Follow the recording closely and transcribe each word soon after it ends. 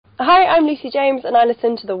Hi, I'm Lucy James, and I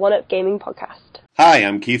listen to the One Up Gaming podcast. Hi,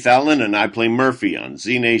 I'm Keith Allen, and I play Murphy on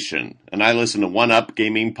Z Nation, and I listen to One Up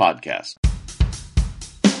Gaming podcast.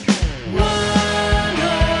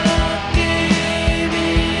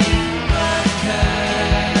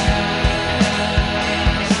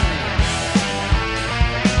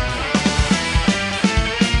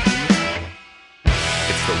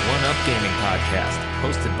 Gaming podcast,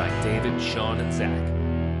 hosted by David, Sean, and Zach.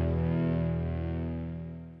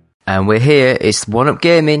 And we're here, it's One Up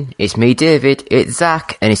Gaming, it's me, David, it's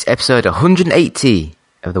Zach, and it's episode 180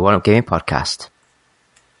 of the One Up Gaming podcast.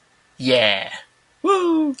 Yeah!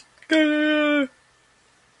 Woo! That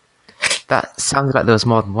sounds like there was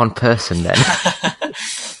more than one person then.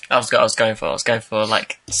 I was going for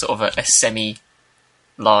like sort of a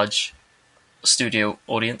semi-large studio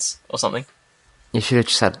audience or something. You should have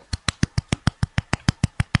just said...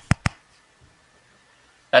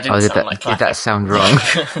 That didn't sound like did that sound wrong?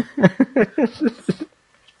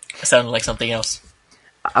 It sounded like something else.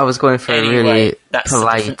 I was going for anyway, a really that's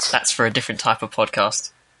polite... That's for a different type of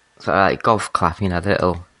podcast. So like golf clapping a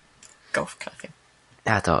little. Golf clapping.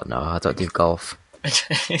 I don't know, I don't do golf.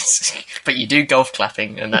 But you do golf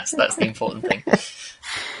clapping, and that's the important thing.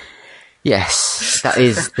 Yes, that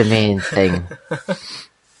is the main thing.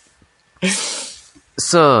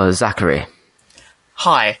 So, Zachary.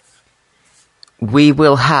 Hi. We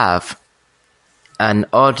will have an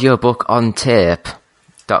audiobook on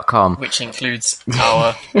tape.com. Which includes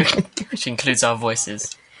our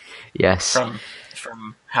voices. Yes.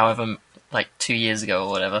 From however, like 2 years ago or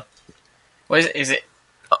whatever. What is it?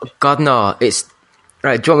 Oh, God, no. It's...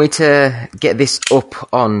 Right, do you want me to get this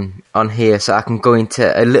up on here so I can go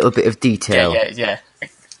into a little bit of detail? Yeah.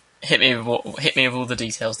 Hit me with all the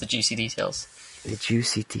details, the juicy details. The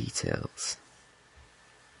juicy details.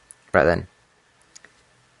 Right then.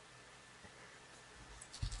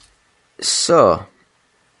 So,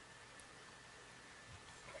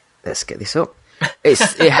 let's get this up.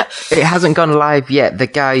 It hasn't gone live yet. The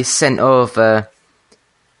guy sent over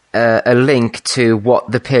a link to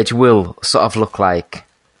what the page will sort of look like.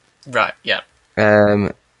 Right, yeah.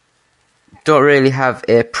 Don't really have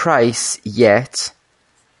a price yet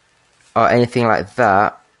or anything like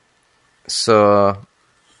that. So,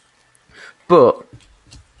 but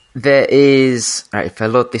there is... Right, if I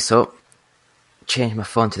load this up, change my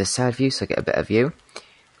phone to the side view so I get a better view.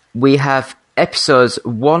 We have episodes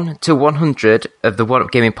 1 to 100 of the One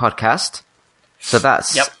Up Gaming podcast. So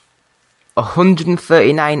that's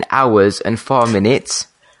 139 hours and 4 minutes.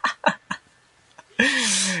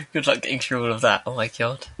 Good luck getting through all of that. Oh my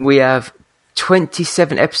god. We have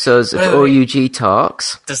 27 episodes of OUG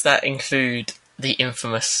Talks. Does that include the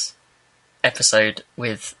infamous episode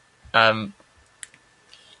with what's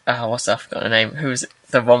that? I forgot her name. Who was it?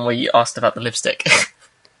 The one where you asked about the lipstick?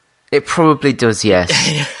 It probably does, yes.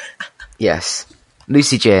 Yes.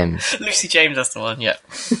 Lucy James. Lucy James, that's the one, yeah.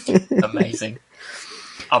 Amazing.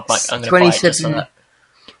 I'm going to buy it just for that.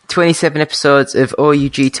 27 episodes of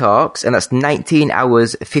OUG Talks, and that's 19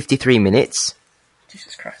 hours, 53 minutes.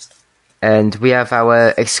 Jesus Christ. And we have our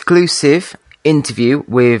exclusive interview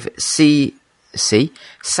with Sanspants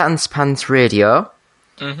Radio.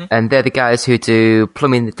 Mm-hmm. And they're the guys who do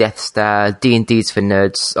Plumbing the Death Star, D&D's for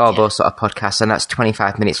Nerds, all those sort of podcasts, and that's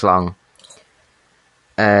 25 minutes long.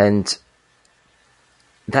 And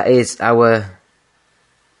that is our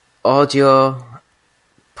audio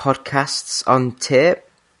podcasts on tape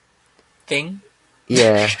thing.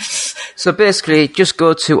 Yeah. So basically, just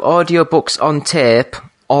go to audiobooks on tape,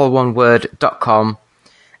 all one word.com,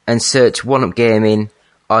 and search One Up Gaming,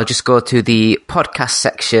 or just go to the podcast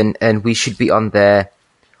section and we should be on there.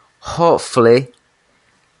 Hopefully,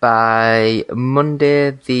 by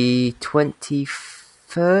Monday the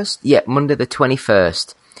 21st? Yeah, Monday the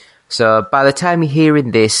 21st. So, by the time you're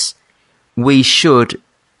hearing this, we should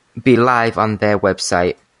be live on their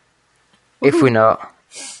website. Woo-hoo. If we're not,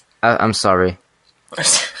 I'm sorry. We're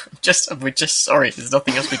just sorry, there's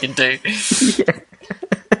nothing else we can do. Yeah.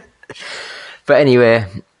 But anyway...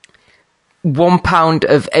 £1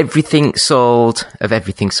 of everything sold,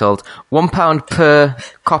 £1 per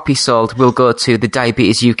copy sold will go to the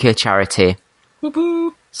Diabetes UK charity.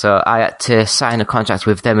 Woo-hoo. So I had to sign a contract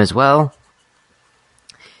with them as well.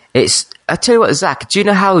 I tell you what, Zach, do you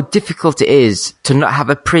know how difficult it is to not have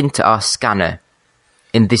a printer or scanner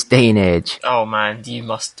in this day and age? Oh man, you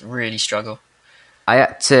must really struggle. I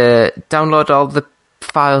had to download all the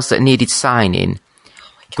files that needed signing,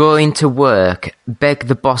 go into work, beg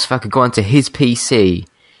the boss if I could go onto his PC,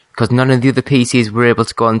 because none of the other PCs were able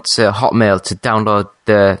to go onto Hotmail to download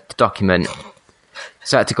the document.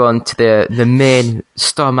 So I had to go onto the main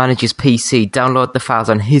store manager's PC, download the files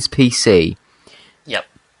on his PC, Yep.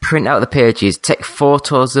 print out the pages, take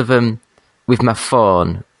photos of them with my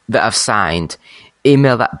phone that I've signed,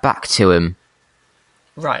 email that back to him,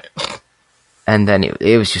 Right. and then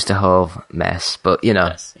it was just a whole mess. But, you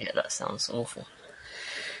know, Yeah, that sounds awful.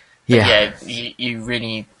 yeah. You really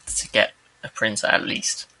need to get a printer at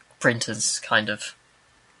least. Printers kind of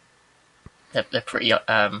they're pretty what's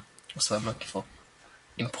the word I'm looking for?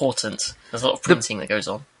 Important. There's a lot of printing that goes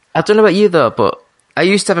on. I don't know about you though, but I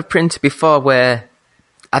used to have a printer before where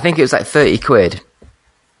I think it was like 30 quid.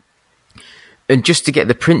 And just to get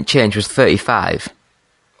the print change was 35.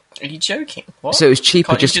 Are you joking? What? So it was cheaper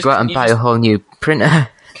Can't you just to go out and can you buy just- a whole new printer.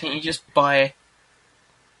 Can't you just buy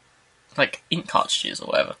like ink cartridges or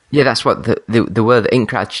whatever? Yeah, that's what the were. The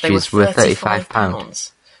ink They were cartridges were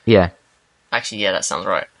 £35. Yeah, Actually, yeah, that sounds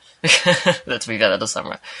right. To be fair, that does sound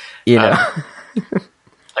right. you know.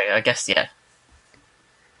 I guess, yeah.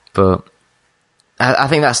 But I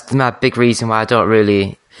think that's my big reason why I don't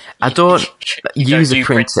You use don't a do printer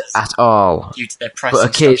printers at all. due to their pricing But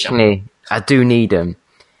occasionally I do need them.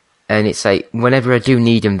 And it's like, whenever I do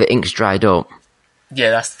need them, the ink's dried up. Yeah,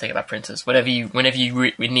 that's the thing about printers. Whenever you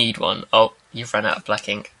need one, you've run out of black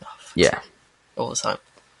ink. Yeah. All the time.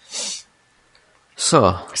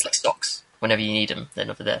 So, It's like stocks. Whenever you need them, they're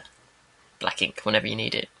never there. Black ink, whenever you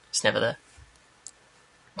need it, it's never there.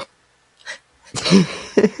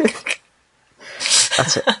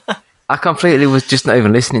 that's it. I completely was just not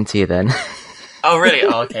even listening to you then. Oh, really?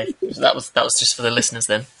 Oh, okay. So that was just for the listeners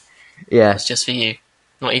then. Yeah. It's just for you.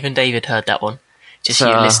 Not even David heard that one. Just So-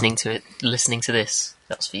 you listening to it, listening to this.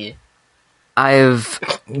 That's for you.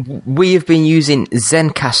 We have been using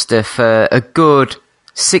Zencaster for a good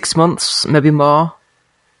 6 months, maybe more.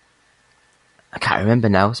 I can't remember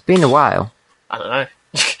now. It's been a while. I don't know.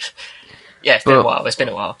 Yeah, it's been a But- while. It's been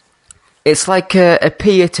a while. It's like a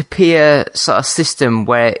peer-to-peer sort of system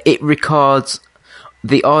where it records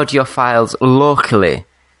the audio files locally,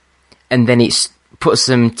 and then it puts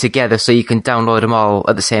them together so you can download them all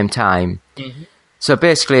at the same time. Mm-hmm. So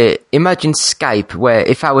basically, imagine Skype, where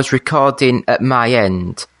if I was recording at my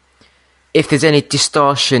end, if there's any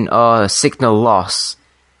distortion or signal loss,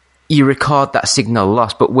 you record that signal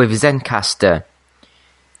loss. But with Zencaster,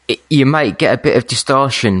 you might get a bit of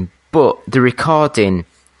distortion, but the recording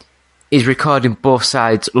is recording both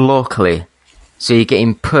sides locally, so you're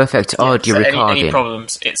getting perfect audio So recording. Any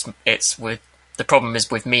problems? It's with the problem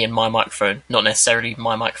is with me and my microphone, not necessarily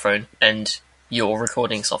my microphone and your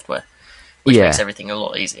recording software, which Yeah. makes everything a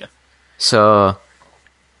lot easier. So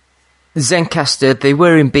Zencaster, they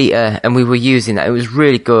were in beta and we were using that. It was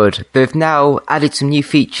really good. They've now added some new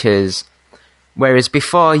features, whereas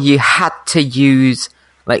before you had to use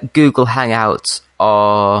like Google Hangouts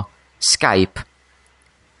or Skype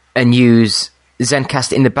and use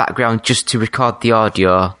Zencaster in the background just to record the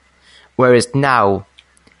audio. Whereas now,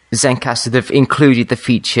 Zencaster, they've included the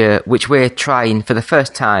feature, which we're trying for the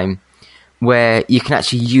first time, where you can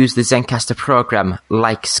actually use the Zencaster program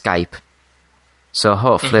like Skype. So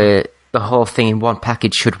hopefully the whole thing in one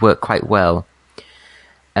package should work quite well.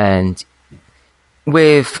 And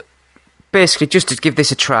we've basically, just to give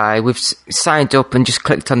this a try, we've signed up and just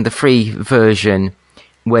clicked on the free version,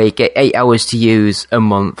 where you get 8 hours to use a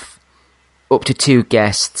month, up to 2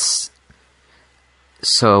 guests.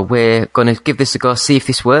 So we're going to give this a go, see if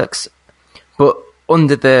this works. But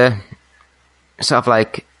under the sort of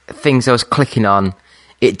like things I was clicking on,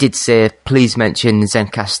 it did say, please mention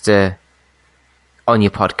Zencaster on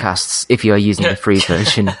your podcasts if you're using the free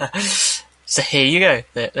version. So here you go.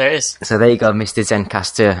 There it is. So there you go, Mr.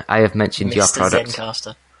 Zencaster. I have mentioned your Mr. product. Zencaster. Do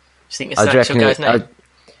you think it's an actual guy's name?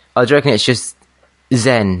 I reckon it's just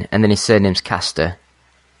Zen, and then his surname's Caster.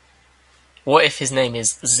 What if his name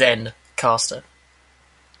is Zencaster?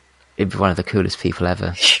 It'd be one of the coolest people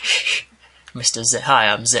ever. Mr. Zen. Hi,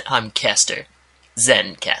 I'm Caster.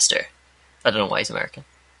 Zencaster. I don't know why he's American.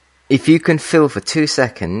 If you can fill for 2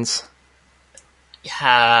 seconds...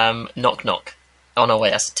 Knock knock. Oh no,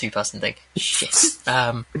 wait, that's a 2-person thing. Shit.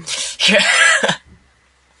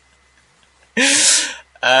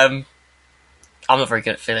 I'm not very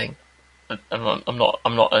good at filling. I'm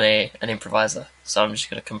not an improviser, so I'm just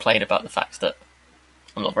going to complain about the fact that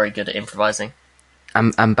I'm not very good at improvising.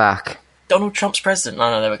 I'm back. Donald Trump's president.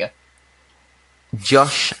 No, there we go.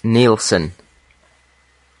 Josh Nielsen.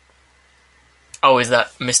 Oh, is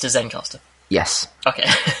that Mr. Zencaster? Yes. Okay.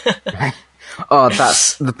 Oh,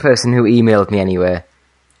 that's the person who emailed me anyway.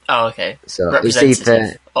 Oh, okay. So Representative it's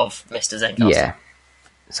either... of Mr. Zencaster. Yeah.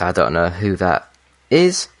 So I don't know who that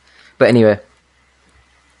is. But anyway.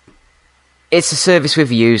 It's a service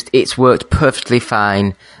we've used. It's worked perfectly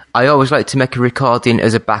fine. I always like to make a recording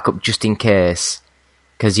as a backup just in case,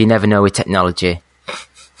 because you never know with technology.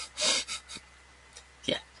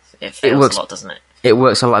 Yeah, it fails works, a lot, doesn't it? It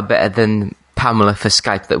works a lot better than Pamela for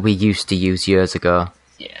Skype that we used to use years ago.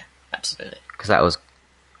 Yeah, absolutely. Because that was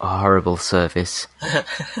a horrible service.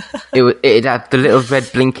 It'd have the little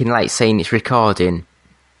red blinking light saying it's recording,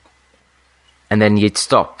 and then you'd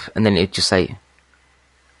stop, and then it'd just say,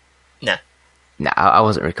 No. "No, I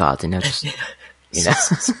wasn't recording. I was just, you know."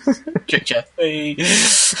 Tricked you.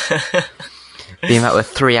 The amount of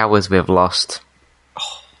 3 hours we've lost.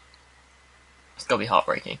 It's got to be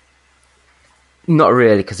heartbreaking. Not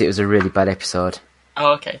really, because it was a really bad episode.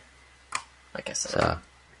 Oh, okay. I guess so. So,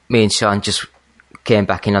 me and Sean just came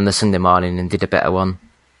back in on the Sunday morning and did a better one.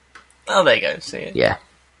 Oh, there you go. See, Yeah.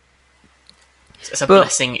 it's a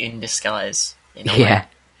blessing in disguise. In a way. Yeah.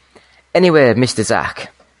 Anyway, Mr.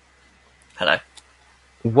 Zach, Hello.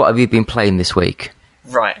 what have you been playing this week?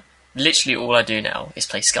 Right. Literally all I do now is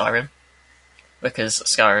play Skyrim. Because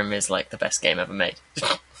Skyrim is like the best game ever made.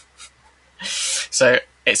 So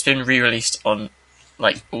it's been re-released on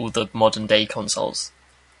like all the modern day consoles.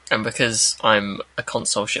 And because I'm a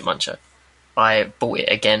console shit muncher, I bought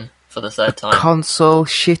it again for the third time. Console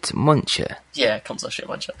shit muncher. Yeah, console shit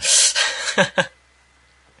muncher.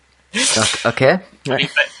 Okay. I mean,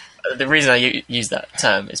 but the reason I use that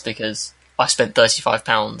term is because I spent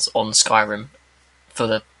 £35 on Skyrim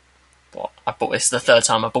for I bought this the third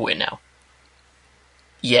time I bought it now.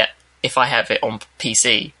 Yet, if I have it on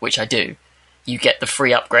PC, which I do, you get the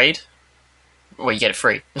free upgrade. Well, you get it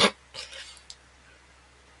free.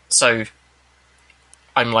 So,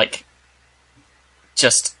 I'm like,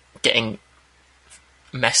 just getting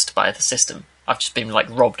messed by the system. I've just been like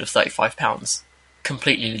robbed of £35,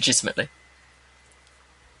 completely legitimately.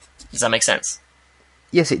 Does that make sense?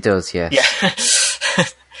 Yes, it does, yes. Yeah.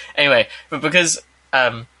 Anyway, but because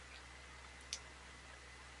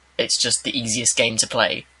it's just the easiest game to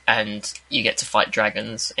play, and you get to fight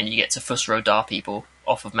dragons, and you get to Fusro people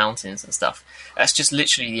off of mountains and stuff. That's just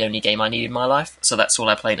literally the only game I need in my life, so that's all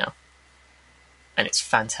I play now. And it's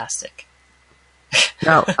fantastic.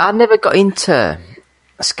 Now, I never got into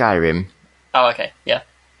Skyrim. Oh, okay, yeah.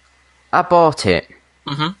 I bought it.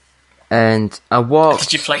 Mm-hmm. And I walked...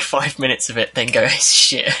 Did you play 5 minutes of it, then go, it's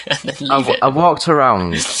shit, and then leave it? I walked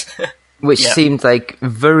around, which Yeah. seemed like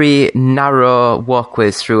very narrow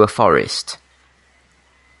walkways through a forest.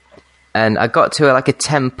 And I got to like a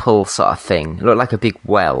temple sort of thing. It looked like a big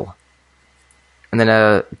well. And then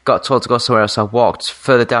I got told to go somewhere else. I walked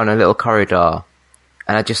further down a little corridor.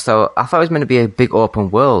 And I thought it was meant to be a big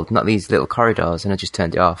open world, not these little corridors. And I just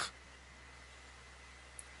turned it off.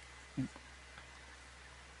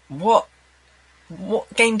 What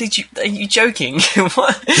game did you... Are you joking?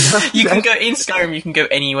 What? You can go in Skyrim, you can go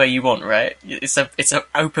anywhere you want, right? It's an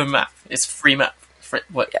open map. It's a free map.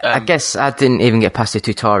 I guess I didn't even get past the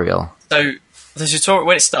tutorial. So, the tutorial,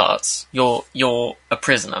 when it starts, you're a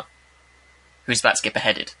prisoner who's about to get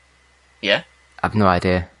beheaded. Yeah? I've no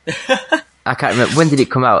idea. I can't remember. When did it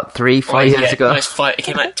come out? 4 years ago? No, it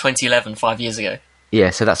came out 2011, 5 years ago. Yeah,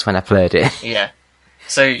 so that's when I played it. Yeah.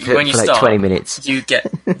 So, when you for like start, 20 minutes.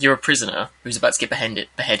 you're a prisoner who's about to get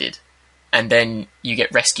beheaded, and then you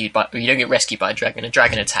get rescued by... You don't get rescued by a dragon. A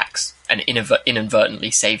dragon attacks and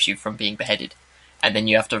inadvertently saves you from being beheaded. And then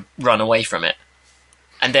you have to run away from it.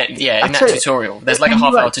 And then, yeah, in that tutorial, there's like a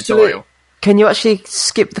half-hour tutorial. Can you actually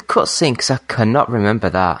skip the cutscene? Because I cannot remember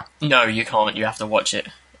that. No, you can't. You have to watch it.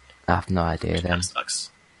 I have no idea then. That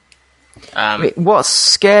sucks. What's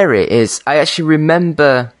scary is I actually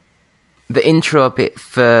remember the intro bit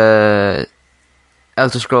for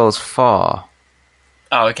Elder Scrolls 4.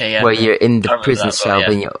 Oh, okay, yeah. Where you're in the prison that, cell, yeah.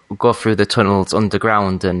 then you go through the tunnels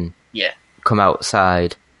underground and Yeah. come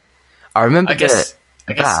outside. I remember I guess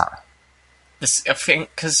that. I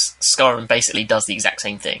think because Skyrim basically does the exact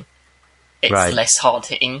same thing. It's Right. less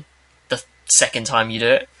hard-hitting the second time you do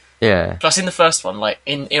it. Yeah. Plus, in the first one, like,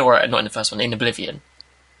 or not in the first one, in Oblivion,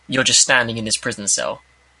 you're just standing in this prison cell,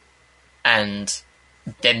 and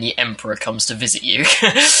then the Emperor comes to visit you.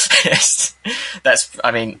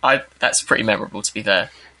 That's pretty memorable, to be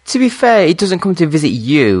fair. To be fair, he doesn't come to visit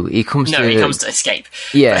you. He comes No, to... he comes to escape.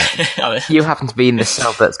 Yeah. I mean, You happen to be in the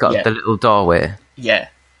cell that's got Yeah. the little doorway. yeah,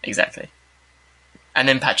 exactly. And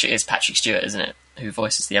then Patrick Stewart, isn't it? Who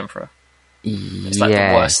voices the Emperor. It's like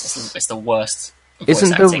the worst. It's the worst. voice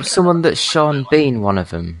Isn't acting. there someone that's Sean Bean one of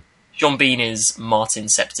them? John Bean is Martin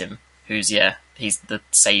Septim, he's the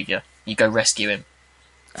saviour. You go rescue him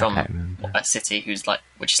from can't remember. a city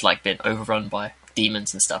which is like been overrun by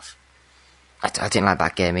demons and stuff. I didn't like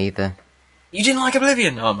that game either. You didn't like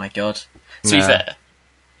Oblivion? Oh my god. To be No. fair,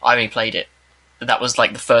 I only played it. That was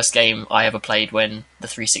like the first game I ever played when the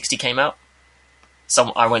 360 came out.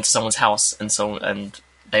 I went to someone's house and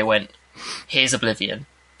they went, "Here's Oblivion."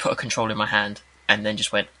 Put a controller in my hand and then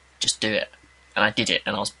just went, "Just do it." And I did it,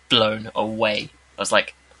 and I was blown away. I was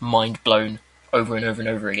like mind blown over and over and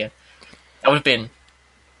over again. That would have been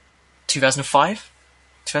 2005,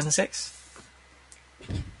 2006,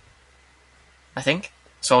 I think.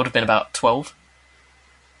 So I would have been about 12.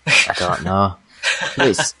 I don't know.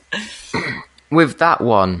 With that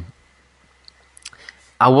one,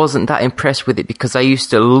 I wasn't that impressed with it because I used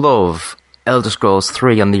to love Elder Scrolls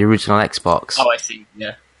 3 on the original Xbox. Oh, I see.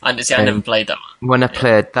 Yeah, I never played that one. When I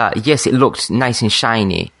played that, yes, it looked nice and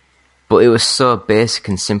shiny, but it was so basic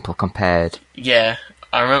and simple compared. Yeah,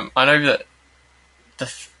 I remember. I know that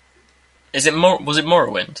was it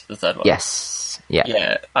Morrowind, the third one? Yes, yeah.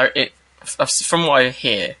 Yeah, from what I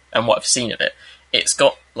hear and what I've seen of it, it's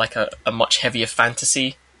got like a much heavier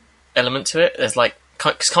fantasy element to it. There's like,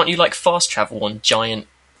 can't you like fast travel on giant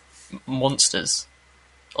monsters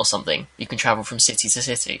or something? You can travel from city to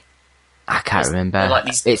city. I can't remember. Like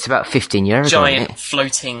these it's about 15 years ago. giant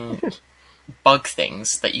floating bug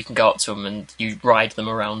things that you can go up to them and you ride them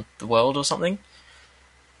around the world or something.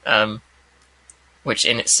 Which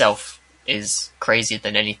in itself is crazier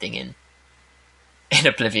than anything in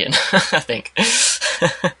Oblivion, I think.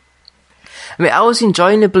 I mean, I was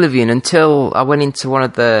enjoying Oblivion until I went into one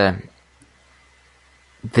of the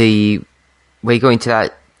where you go into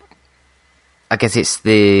that. I guess it's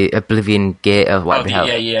the Oblivion Gate or whatever.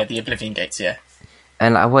 The Oblivion Gates, yeah.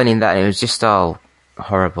 And I went in that, and it was just all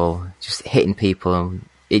horrible, just hitting people, and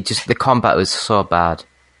the combat was so bad.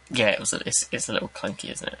 Yeah, it's a little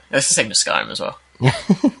clunky, isn't it? It's the same with Skyrim as well.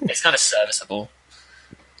 It's kind of serviceable.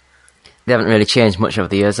 They haven't really changed much over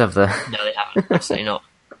the years, have they? No, they haven't. Absolutely not.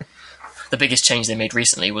 The biggest change they made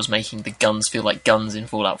recently was making the guns feel like guns in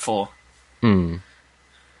Fallout 4.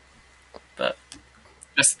 But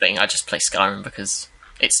that's the thing, I just play Skyrim because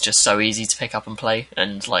it's just so easy to pick up and play,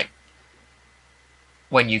 and like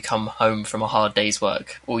when you come home from a hard day's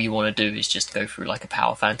work, all you want to do is just go through like a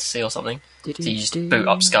power fantasy or something. So you just boot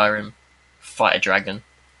up Skyrim, fight a dragon,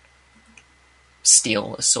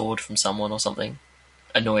 steal a sword from someone or something,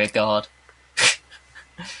 annoy a guard.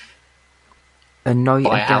 Annoy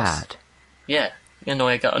Buy a a house. guard? Yeah,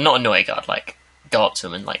 annoy a guard. Not annoy a guard, like go up to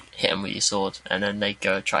them and like hit them with your sword, and then they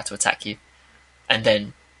go try to attack you, and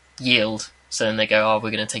then yield. So then they go, "Oh,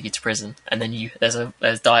 we're going to take you to prison." And then there's a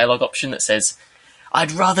dialogue option that says,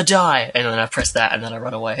 "I'd rather die," and then I press that, and then I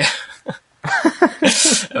run away.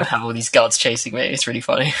 I have all these guards chasing me. It's really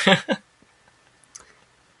funny.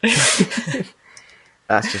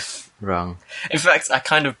 That's just wrong. In fact, I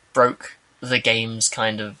kind of broke the game's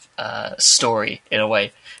kind of story in a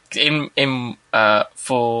way.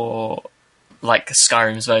 For like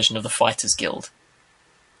Skyrim's version of the Fighters Guild,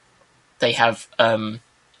 they have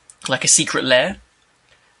like a secret lair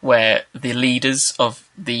where the leaders of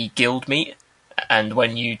the guild meet, and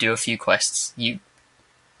when you do a few quests, you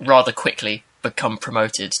rather quickly become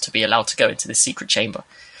promoted to be allowed to go into this secret chamber.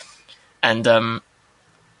 And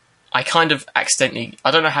I kind of accidentally,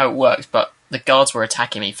 I don't know how it worked, but the guards were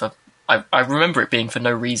attacking me I remember it being for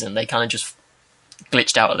no reason. They kind of just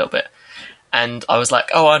glitched out a little bit. And I was like,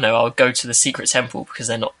 "Oh, I know, I'll go to the secret temple because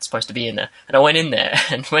they're not supposed to be in there." And I went in there,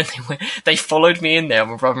 and when they followed me in there,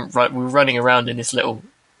 and we were running around in this little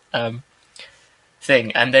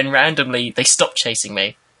thing, and then randomly they stopped chasing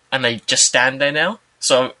me, and they just stand there now.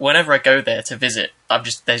 So whenever I go there to visit,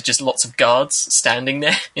 there's just lots of guards standing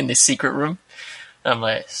there in this secret room. And I'm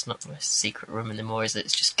like, it's not a secret room anymore, is it?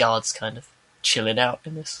 It's just guards kind of chilling out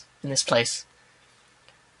in this place.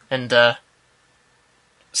 And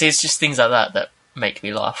see, it's just things like that make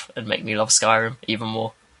me laugh and make me love Skyrim even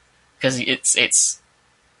more, because it's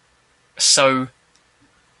so.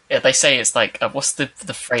 Yeah, they say it's like what's the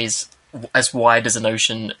phrase? As wide as an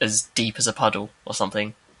ocean, as deep as a puddle, or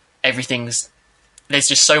something. There's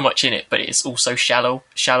just so much in it, but it's also shallow,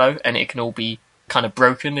 and it can all be kind of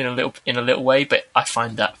broken in a little way. But I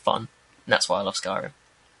find that fun, and that's why I love Skyrim.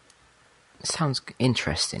 Sounds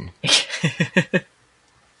interesting.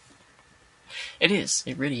 It is.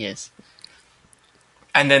 It really is.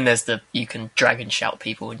 And then there's you can dragon shout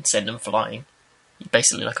people and send them flying,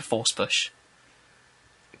 basically like a force push.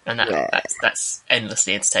 And that's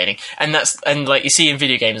endlessly entertaining. And like you see in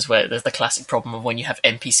video games where there's the classic problem of when you have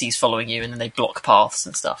NPCs following you and then they block paths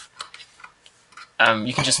and stuff.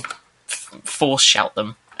 You can just force shout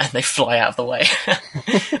them and they fly out of the way,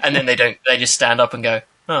 and then they just stand up and go,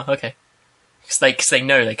 "Oh, okay," because they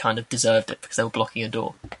know they kind of deserved it because they were blocking a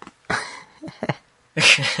door.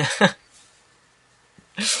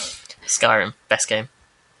 Skyrim, best game.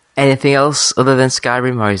 Anything else other than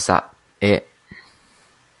Skyrim, or is that it?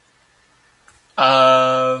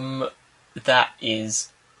 That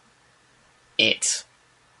is it.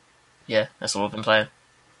 Yeah, that's all I've been playing.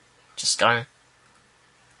 Just Skyrim.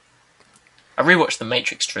 I rewatched the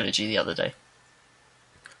Matrix trilogy the other day.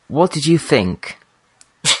 What did you think?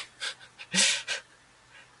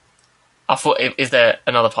 I thought, is there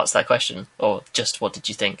another part to that question, or just what did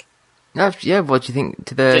you think? Yeah, what do you think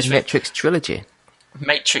to the Matrix trilogy?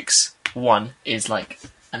 Matrix 1 is like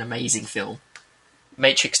an amazing film.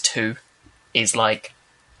 Matrix 2 is like,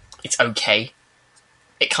 it's okay.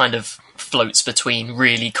 It kind of floats between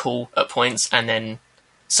really cool at points, and then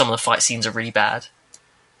some of the fight scenes are really bad.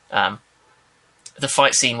 The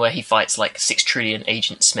fight scene where he fights like 6 trillion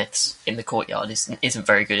Agent Smiths in the courtyard isn't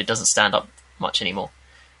very good. It doesn't stand up much anymore.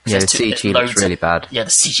 Yeah, the CG looks really bad. Yeah, the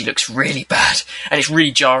CG looks really bad. And it's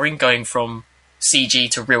really jarring going from CG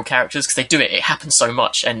to real characters, because they do it happens so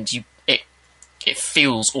much, and it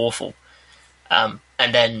feels awful. And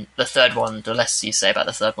then the third one, the less you say about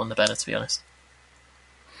the third one, the better, to be honest.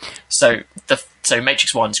 So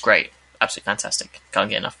Matrix 1's great. Absolutely fantastic. Can't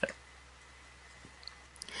get enough of it.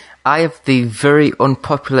 I have the very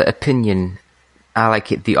unpopular opinion. I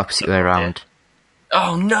like it the opposite way around.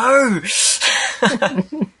 Oh no!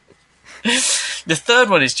 The third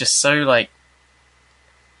one is just so like...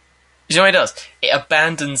 You know what it does? It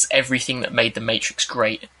abandons everything that made the Matrix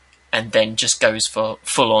great, and then just goes for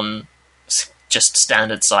full-on, just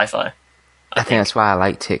standard sci-fi. I think that's why I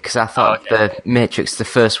liked it, because I thought the Matrix, the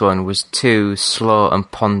first one, was too slow and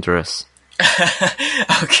ponderous.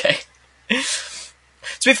 Okay.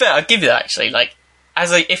 To be fair, I'd give you that, actually. Like,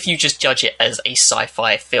 if you just judge it as a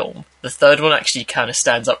sci-fi film, the third one actually kind of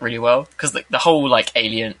stands up really well, because the whole, like,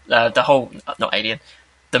 the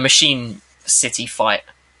Machine City fight,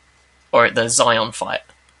 or the Zion fight,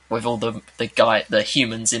 with all the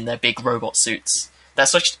humans in their big robot suits,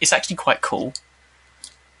 it's actually quite cool.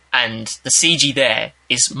 And the CG there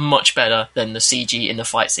is much better than the CG in the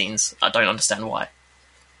fight scenes. I don't understand why.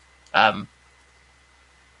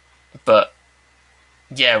 But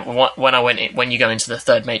yeah, when you go into the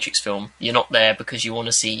third Matrix film, you're not there because you want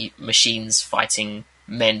to see machines fighting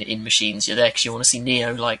men in machines. You're there because you want to see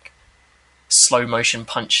Neo like slow motion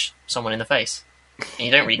punch someone in the face. And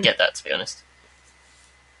you don't really get that, to be honest.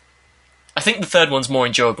 I think the third one's more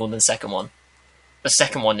enjoyable than the second one. The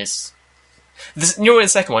second one is... You know what the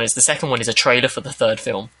second one is? The second one is a trailer for the third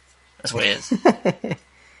film. That's what it is.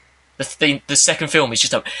 The second film is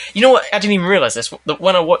just a... You know what? I didn't even realise this.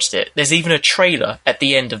 When I watched it, there's even a trailer at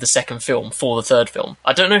the end of the second film for the third film.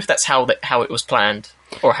 I don't know if that's how it was planned,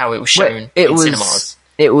 or how it was shown in cinemas.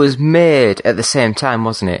 It was made at the same time,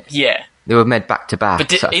 wasn't it? Yeah. They were made back to back.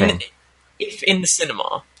 But if in the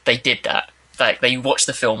cinema they did that, like they watched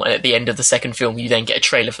the film, and at the end of the second film you then get a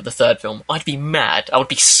trailer for the third film, I'd be mad. I would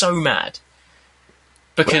be so mad.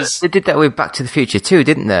 Because they did that with Back to the Future too,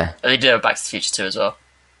 didn't they? They did it Back to the Future too as well.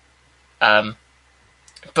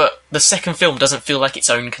 But the second film doesn't feel like its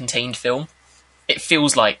own contained film. It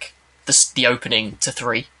feels like the opening to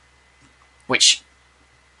 3, which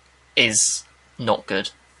is not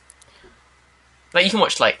good. Like, you can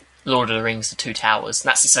watch, like, Lord of the Rings, The Two Towers, and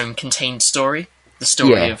that's its own contained story. The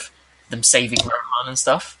story of them saving Rohan and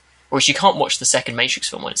stuff. Whereas you can't watch the second Matrix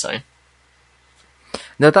film on its own.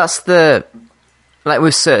 No, that's like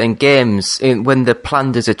with certain games, when they're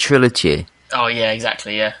planned as a trilogy... Oh, yeah,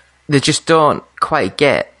 exactly, yeah. They just don't quite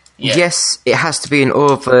get... Yeah. Yes, it has to be an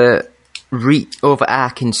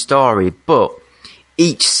overarching story, but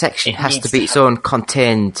each section has to be its own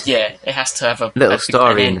contained... Yeah, it has to have a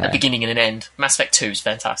story in there. A beginning and an end. Mass Effect 2 is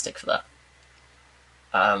fantastic for that.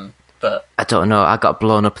 But I don't know, I got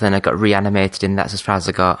blown up and then I got reanimated, and that's as far as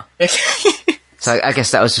I got. So I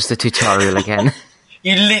guess that was just a tutorial again.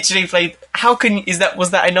 You literally played...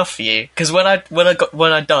 Was that enough for you? Because when I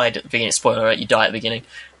died at the beginning, spoiler alert, you die at the beginning,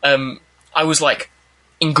 I was like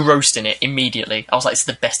engrossed in it immediately. I was like, it's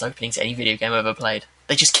the best opening to any video game I've ever played.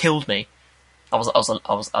 They just killed me. I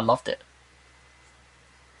loved it.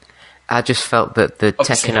 I just felt that they're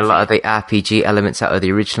taking a lot of the RPG elements out of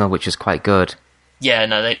the original, which was quite good. Yeah,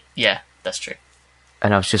 no, that's true.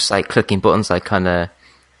 And I was just like clicking buttons like on a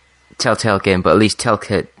Telltale game, but at least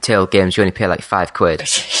Telltale games you only pay like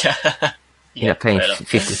 £5. Yeah. You're not paying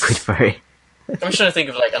 50 quid for it. I'm trying to think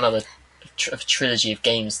of like another trilogy of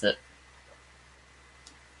games that...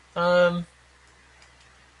 I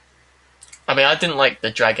mean, I didn't like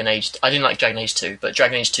Dragon Age 2, but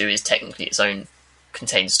Dragon Age 2 is technically its own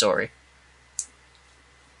contained story.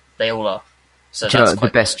 They all are. So that's the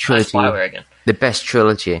best trilogy. Again. The best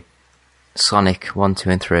trilogy. Sonic 1, 2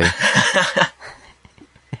 and 3.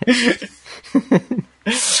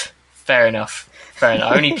 Fair enough.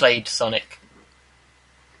 I only played Sonic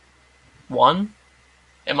 1.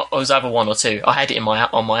 It was either 1 or 2. I had it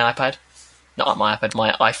on my iPad. Not on my iPad,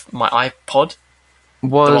 my iPod. The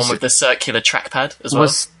one with the circular trackpad as well.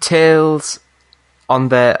 Was Tails on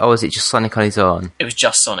there, or was it just Sonic on his own? It was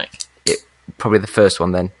just Sonic. Probably the first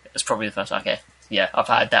one then. It was probably the first. Okay, yeah, I've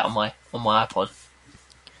had that on my iPod.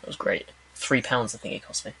 It was great. £3, I think it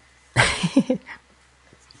cost me.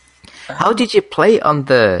 How did you play it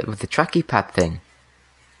with the tracky pad thing?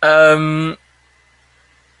 I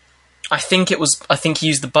think you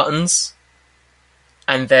used the buttons,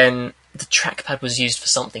 and then the trackpad was used for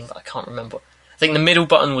something, but I can't remember. I think the middle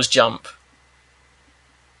button was jump.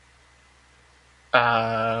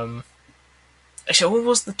 Actually, what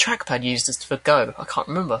was the trackpad used as for go? I can't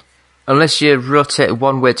remember. Unless you rotate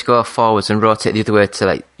one way to go forwards and rotate the other way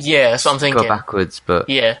to yeah, that's what I'm thinking. Go backwards, but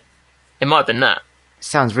yeah, it might have been that. It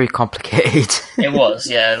sounds very complicated. It was,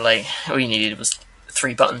 yeah. Like all you needed was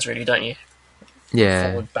 3 buttons, really, don't you? Yeah.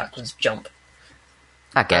 Forward, backwards, jump.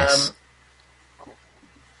 I guess.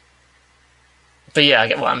 But yeah,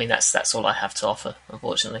 I mean that's all I have to offer,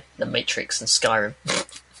 unfortunately. The Matrix and Skyrim.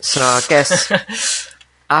 So I guess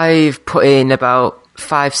I've put in about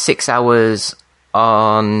 5-6 hours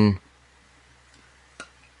on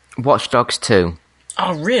Watch Dogs 2.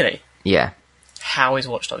 Oh, really? Yeah. How is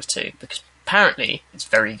Watch Dogs 2? Because apparently it's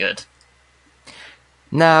very good.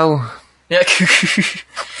 No. Yeah.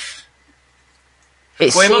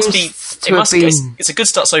 It's a good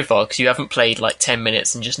start so far because you haven't played like 10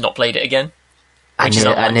 minutes and just not played it again. I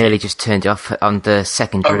nearly just turned it off on the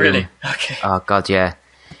second room. Oh, really? Okay. Oh, God, yeah.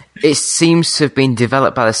 It seems to have been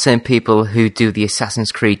developed by the same people who do the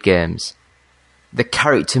Assassin's Creed games. The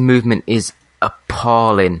character movement is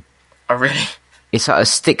appalling. Oh, really? It sort of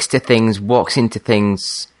sticks to things, walks into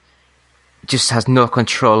things, just has no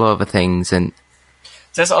control over things. And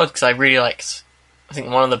so that's odd because I really liked... I think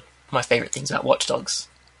one of my favourite things about Watch Dogs...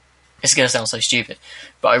 It's going to sound so stupid,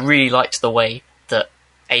 but I really liked the way that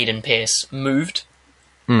Aiden Pierce moved.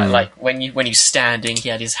 Like when he was standing, he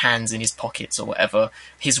had his hands in his pockets or whatever.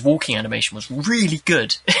 His walking animation was really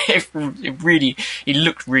good. It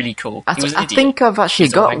looked really cool. I think I've actually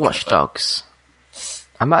got Watch Dogs.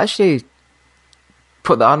 I might actually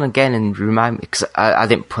put that on again and remind me, because I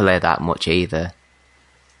didn't play that much either.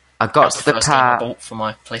 I got to the first game I part. bought for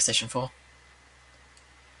my PlayStation 4.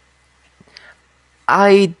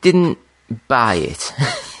 I didn't buy it.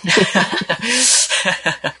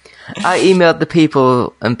 I emailed the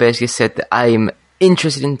people and basically said that I'm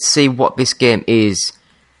interested in to see what this game is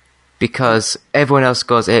because everyone else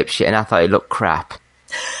goes apeshit and I thought it looked crap.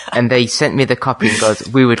 And they sent me the copy and goes,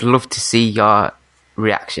 we would love to see your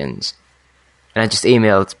reactions. And I just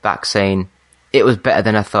emailed back saying, it was better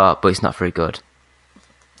than I thought, but it's not very good.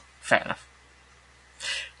 Fair enough.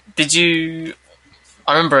 Did you...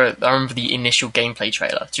 I remember the initial gameplay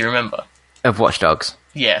trailer. Do you remember? Of Watch Dogs?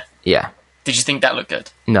 Yeah. Yeah. Did you think that looked good?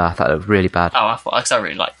 No, I thought it looked really bad. Oh, I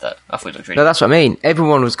really liked that. I thought it looked really No, that's what I mean.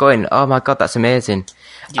 Everyone was going, oh my God, that's amazing.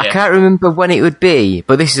 Yeah. I can't remember when it would be,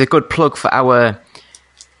 but this is a good plug for our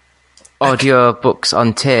Audio Books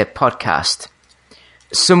on Tape podcast.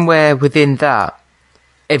 Somewhere within that,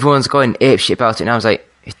 everyone's going apeshit about it, and I was like,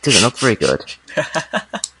 it doesn't look very good.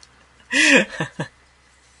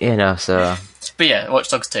 So... But yeah, Watch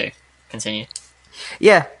Dogs 2. Continue.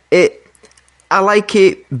 Yeah, I like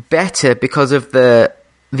it better because of the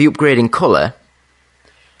upgrading colour.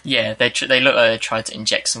 Yeah, they look like they tried to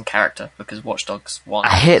inject some character because Watch Dogs 1. I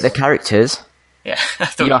hate the characters. Yeah, I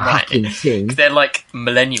thought You're you might. hacking team. They're like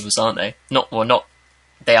millennials, aren't they? Not.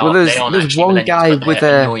 They are. Well, they aren't there's actually one millennials, guy but with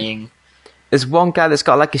they're a- annoying. There's one guy that's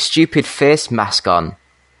got like a stupid face mask on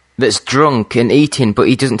that's drunk and eating, but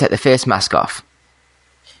he doesn't take the face mask off.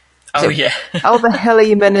 Oh yeah. How the hell are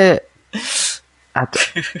you meant to...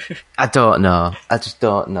 I don't know. I just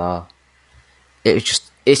don't know. It's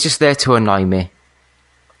just there to annoy me.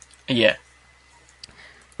 Yeah.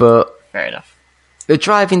 But Fair enough. the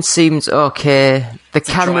driving seems okay. The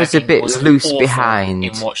camera's a driving bit was loose awful behind.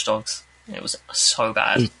 in Watch Dogs. It was so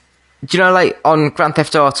bad. Do you know, like on Grand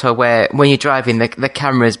Theft Auto, where when you're driving, the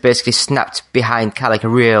camera's basically snapped behind, kind of like a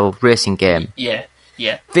real racing game? Yeah.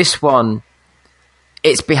 This one,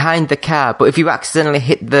 it's behind the car, but if you accidentally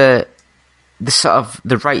hit the sort of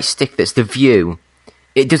the right stick that's the view,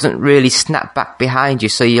 it doesn't really snap back behind you,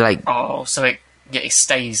 so you're like... Oh, so it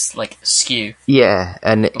stays like skew. Yeah,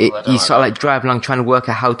 and I don't you like sort of like drive along trying to work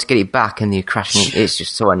out how to get it back, and you're crashing. It's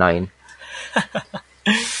just so annoying.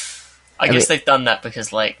 I guess they've done that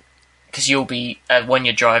because you'll be when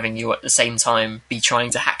you're driving, you at the same time be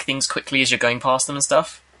trying to hack things quickly as you're going past them and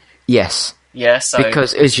stuff. Yes. Yeah, so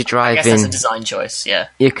because as you're I guess that's a driving, design choice. Yeah,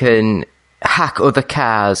 you can hack other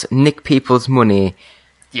cars, nick people's money,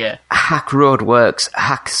 yeah. hack roadworks,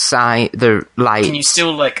 hack the lights. Can you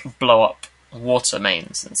still like blow up water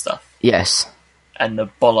mains and stuff? Yes. And the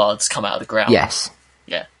bollards come out of the ground. Yes.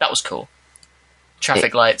 Yeah, that was cool.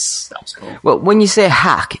 Traffic lights, that was cool. Well, when you say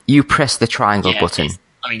hack, you press the triangle button.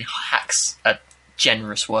 I mean, hack's a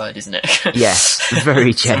generous word, isn't it? Yes,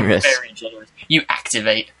 very generous. Very generous. You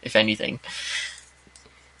activate, if anything.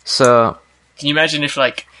 So, can you imagine if,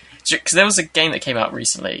 like, because there was a game that came out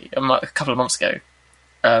recently, a couple of months ago,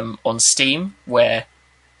 on Steam, where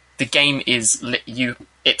the game is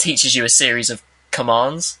it teaches you a series of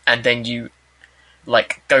commands, and then you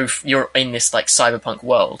like you're in this like cyberpunk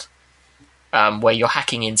world, where you're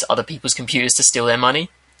hacking into other people's computers to steal their money,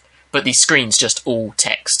 but these screens just all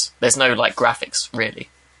text. There's no like graphics really.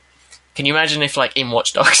 Can you imagine if like in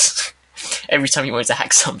Watch Dogs, every time you wanted to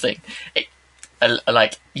hack something,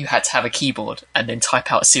 like you had to have a keyboard and then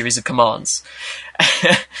type out a series of commands?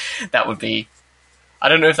 That would be. I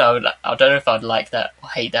don't know if I'd like that or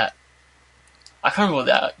hate that. I can't remember what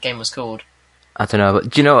that game was called. I don't know, but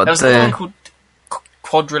do you know what there was another one called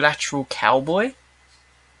Quadrilateral Cowboy,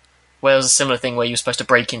 where there was a similar thing where you were supposed to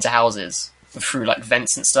break into houses through like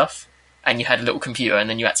vents and stuff, and you had a little computer and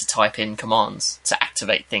then you had to type in commands to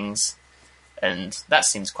activate things, and that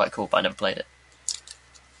seems quite cool, but I never played it.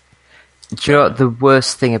 Do you know what the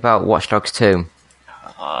worst thing about Watch Dogs 2?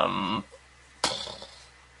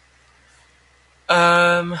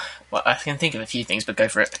 Well, I can think of a few things, but go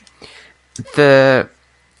for it.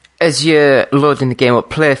 As you're loading the game up,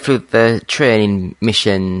 play through the training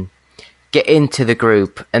mission, get into the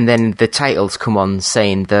group, and then the titles come on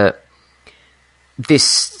saying that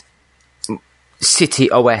this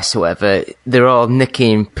city OS or whatever, they're all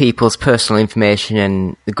nicking people's personal information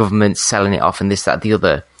and the government's selling it off and this, that, the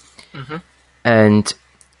other. Mm-hmm. And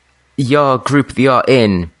your group that you're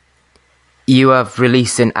in, you have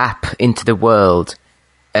released an app into the world,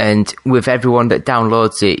 and with everyone that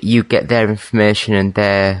downloads it, you get their information and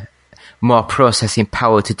their more processing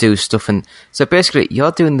power to do stuff. And so basically,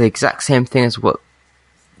 you're doing the exact same thing as what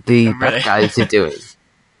the bad guys are doing.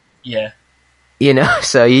 Yeah. You know,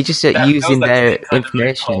 so you're just using their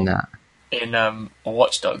information. That in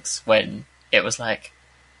Watch Dogs, when it was like,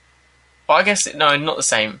 well, I guess no, not the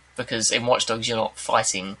same, because in Watch Dogs you're not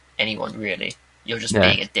fighting anyone really. You're just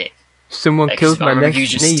being a dick. Someone killed my next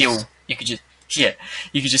niece. You could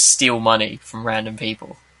just steal money from random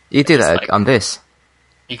people. You do that on this.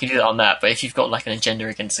 You can do that on that, but if you've got like an agenda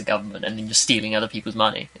against the government and then you're stealing other people's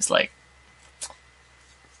money, it's like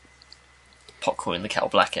pot calling the kettle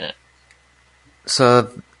black, in it. So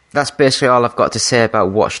that's basically all I've got to say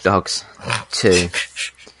about Watch Dogs 2.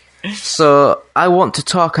 So I want to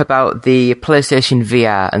talk about the PlayStation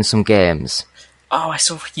VR and some games. Oh, I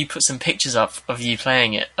saw you put some pictures up of you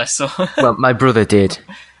playing it. I saw. Well, my brother did.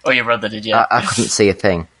 Oh, your brother did, yeah. I couldn't see a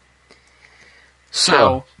thing. So,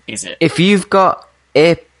 how is it? If you've got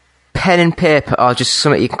a pen and paper or just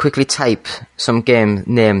something you can quickly type some game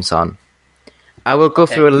names on, I will go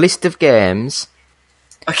through a list of games.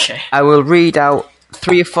 Okay. I will read out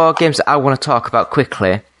 3 or 4 games that I want to talk about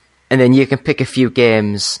quickly, and then you can pick a few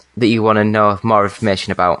games that you want to know more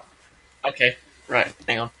information about. Okay, right,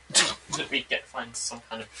 hang on. Let me find some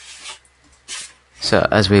kind of... So,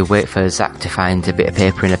 as we wait for Zach to find a bit of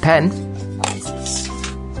paper and a pen,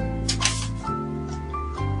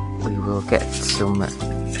 we will get some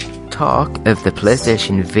talk of the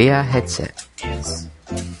PlayStation VR headset. Yes.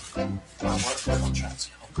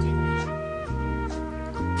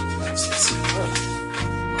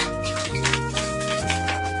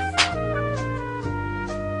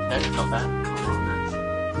 No, not that. Come on, man.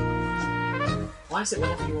 Why is it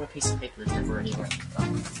whenever you want a piece of paper, there's never anywhere?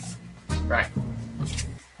 Oh. Right.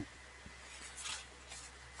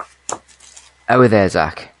 Are we there,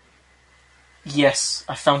 Zach? Yes,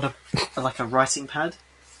 I found a writing pad.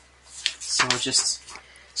 So I'll just...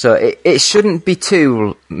 So it shouldn't be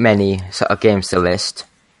too many sort of games to list.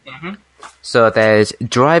 Mm-hmm. So there's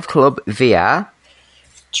Drive Club VR.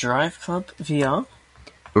 Drive Club VR.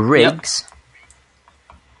 Riggs.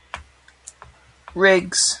 Yep.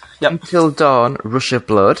 Riggs. Yep. Until Dawn, Rush of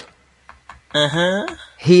Blood. Uh-huh.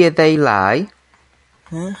 Here They Lie.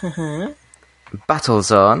 Uh-huh.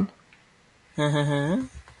 Battlezone. Uh-huh.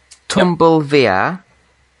 Tumble VR.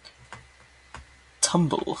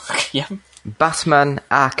 Tumble. Yep. Batman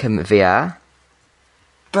Arkham VR.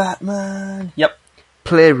 Batman. Yep.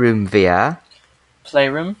 Playroom VR.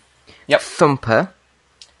 Playroom. Yep. Thumper.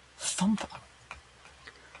 Thumper.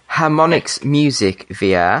 Harmonix Music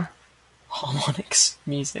VR. Harmonix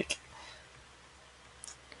Music.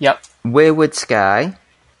 Yep. Wayward Sky,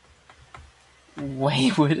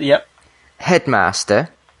 Wayward. Yep. Headmaster,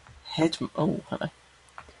 Oh, hello.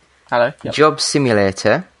 Hello. Yep. Job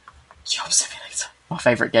Simulator, Job Simulator. My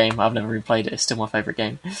favourite game. I've never replayed it. It's still my favourite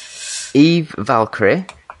game. Eve Valkyrie,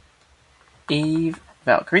 Eve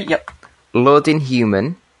Valkyrie. Yep. Loading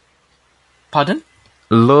Human, Pardon?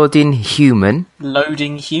 Loading Human.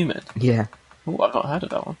 Loading Human. Yeah. Oh, I've not heard of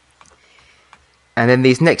that one. And then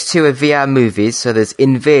these next two are VR movies. So there's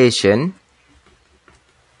Invasion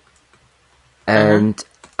and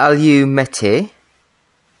Allumete.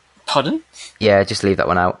 Pardon? Yeah, just leave that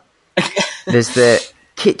one out. There's the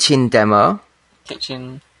Kitchen Demo,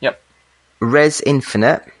 Kitchen. Yep. Res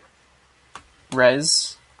Infinite,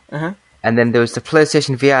 Res. and then there was the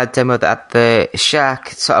PlayStation VR demo that had the shark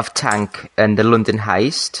sort of tank and the London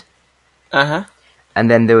heist. And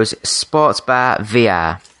then there was Sports Bar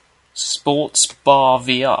VR. Sports Bar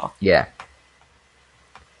VR. Yeah.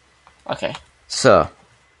 Okay. So,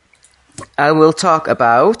 I will talk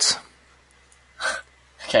about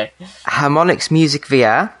Okay. Harmonix Music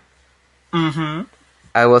VR.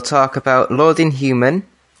 I will talk about Loading Human.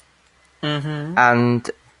 And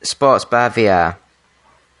Sports Bar VR.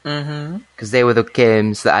 Because they were the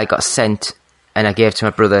games that I got sent and I gave to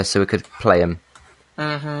my brother so we could play them.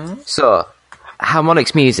 So,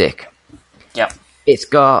 Harmonix Music. Yep. It's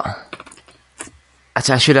got...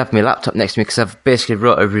 I should have my laptop next to me because I've basically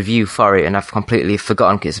wrote a review for it and I've completely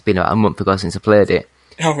forgotten because it's been about a month ago since I played it.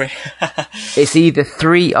 Oh, really? It's either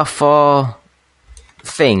 3 or 4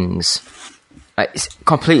 things. It's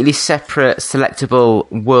completely separate, selectable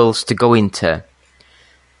worlds to go into.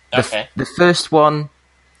 Okay. The first one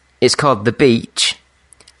is called The Beach,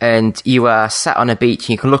 and you are sat on a beach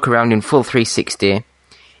and you can look around in full 360.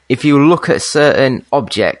 If you look at certain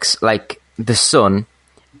objects, like the sun,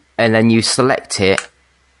 and then you select it,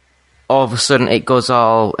 all of a sudden it goes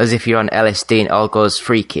all as if you're on LSD and it all goes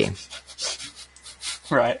freaky.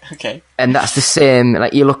 Right, okay. And that's the same,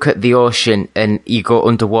 like you look at the ocean and you go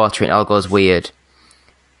underwater and it all goes weird.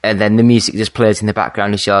 And then the music just plays in the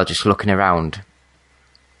background as you're just looking around.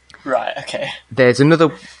 Right, okay. There's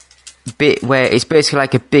another bit where it's basically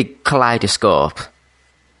like a big kaleidoscope.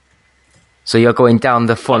 So you're going down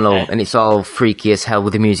the funnel and it's all freaky as hell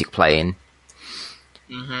with the music playing.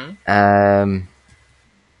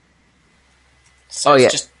 So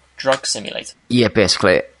it's just drug simulator. Yeah,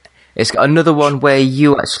 basically. It's got another one where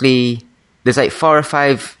you actually... There's like 4 or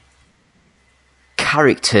 5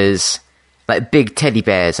 characters, like big teddy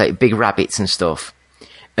bears, like big rabbits and stuff.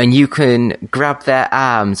 And you can grab their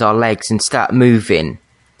arms or legs and start moving.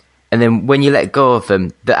 And then when you let go of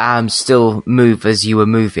them, the arms still move as you were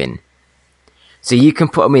moving. So you can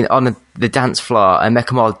put them on the dance floor and make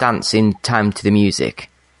them all dance in time to the music.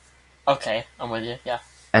 Okay, I'm with you, yeah.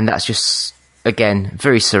 And that's just, again,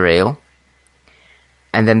 very surreal.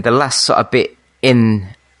 And then the last sort of bit in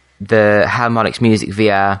the Harmonix Music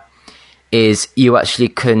VR is you actually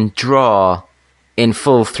can draw in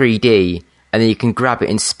full 3D, and then you can grab it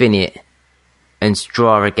and spin it and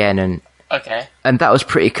draw again. And that was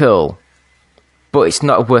pretty cool. But it's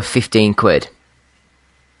not worth 15 quid.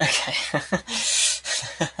 Okay.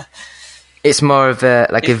 It's more of a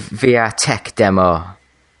VR tech demo.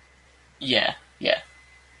 Yeah.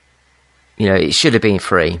 You know, it should have been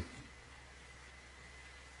free.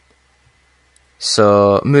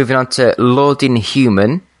 So, moving on to Loading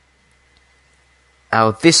Human. Now,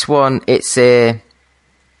 this one, it's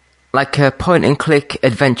like a point-and-click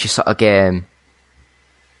adventure sort of game.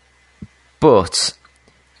 But,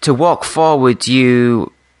 to walk forward,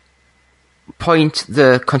 you point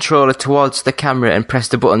the controller towards the camera and press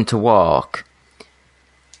the button to walk.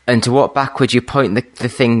 And to walk backward, you point the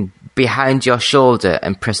thing behind your shoulder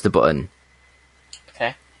and press the button.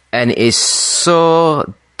 Okay. And it is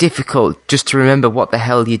so difficult just to remember what the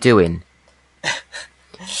hell you're doing.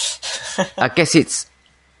 I guess it's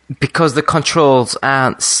because the controls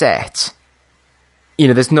aren't set. You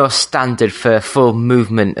know, there's no standard for full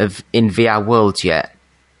movement in VR worlds yet.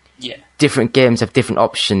 Yeah. Different games have different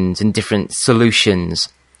options and different solutions.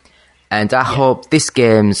 And I hope this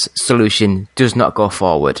game's solution does not go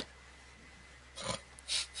forward.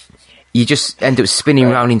 You just end up spinning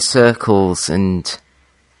around in circles, and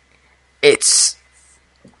it's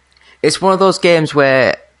one of those games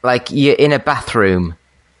where, like, you're in a bathroom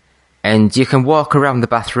and you can walk around the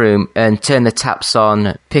bathroom and turn the taps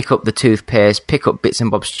on, pick up the toothpaste, pick up bits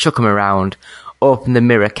and bobs, chuck them around, open the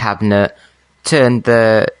mirror cabinet, turn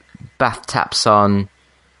the bath taps on,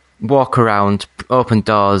 walk around, open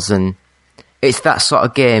doors, and it's that sort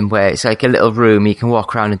of game where it's like a little room you can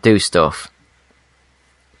walk around and do stuff.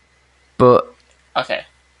 But okay,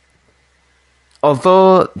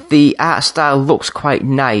 although the art style looks quite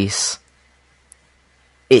nice,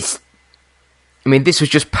 this was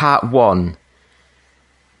just part 1.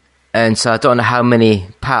 And so I don't know how many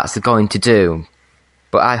parts they're going to do.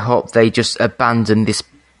 But I hope they just abandon this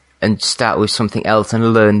and start with something else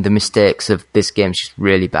and learn the mistakes of this game. It's just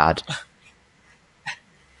really bad.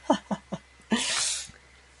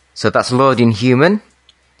 So that's Loading Human.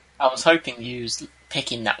 I was hoping you was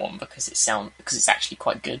picking that one because it's actually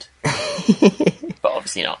quite good. But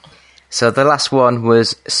obviously not. So the last one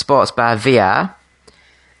was Sports Bar VR.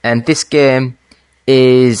 And this game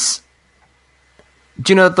is...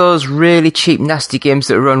 Do you know those really cheap, nasty games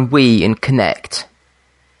that run Wii and Kinect?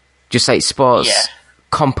 Just like sports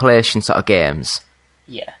compilation sort of games.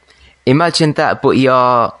 Yeah. Imagine that, but you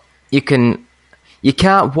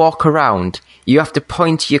can't walk around. You have to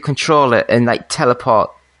point your controller and like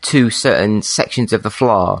teleport to certain sections of the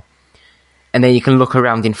floor, and then you can look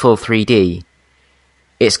around in full 3D.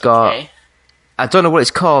 It's got I don't know what it's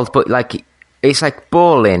called, but like it's like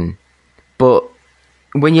bowling, but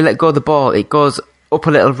when you let go of the ball, it goes up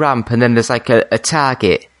a little ramp, and then there's like a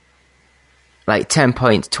target. Like 10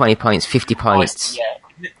 points, 20 points, 50 points.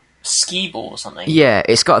 Skee ball or something. Yeah,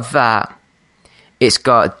 it's got that. It's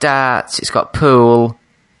got darts, it's got pool.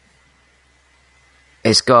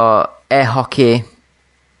 It's got air hockey.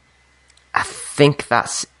 I think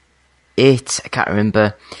that's it. I can't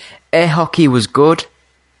remember. Air hockey was good.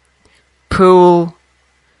 Pool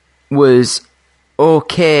was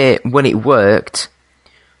okay when it worked.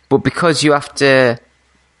 But because you have to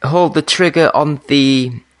hold the trigger on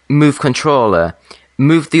the Move controller,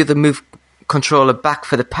 move the other Move controller back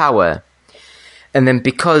for the power, and then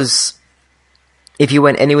because if you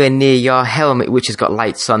went anywhere near your helmet, which has got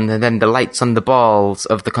lights on, and then the lights on the balls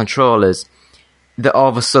of the controllers, that all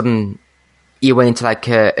of a sudden you went into like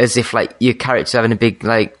as if like your character's having a big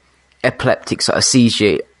like epileptic sort of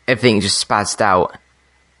seizure. Everything just spazzed out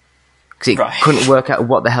because it couldn't work out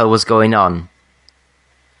what the hell was going on.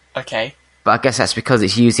 Okay. But I guess that's because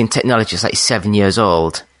it's using technology that's like 7 years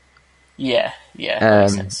old. Yeah, that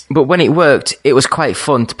makes sense. But when it worked, it was quite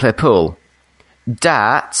fun to play pool.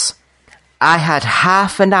 Darts, I had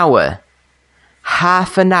half an hour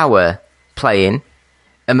playing,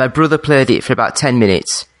 and my brother played it for about 10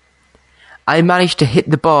 minutes. I managed to hit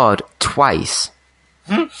the board twice.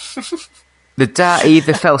 The dart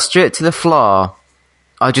either fell straight to the floor,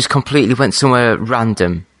 or just completely went somewhere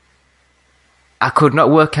random. I could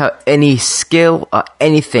not work out any skill or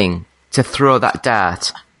anything to throw that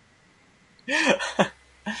dart.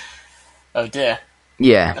 Oh dear.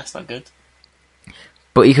 Yeah. That's not good.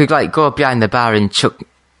 But you could like go behind the bar and chuck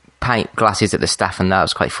pint glasses at the staff, and that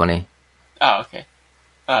was quite funny. Oh, okay.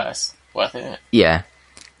 Oh, that's worth it, isn't it? Yeah.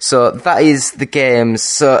 So that is the games.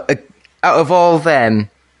 So out of all them,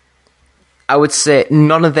 I would say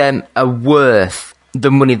none of them are worth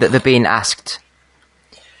the money that they're being asked.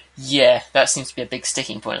 Yeah, that seems to be a big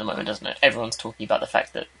sticking point at the moment, doesn't it? Everyone's talking about the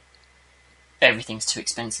fact that everything's too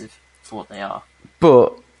expensive for what they are.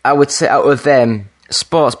 But I would say out of them,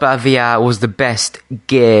 Sports Bar VR was the best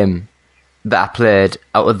game that I played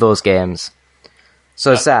out of those games.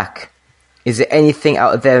 So, Zach, is there anything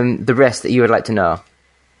out of them, the rest, that you would like to know?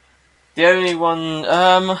 The only one,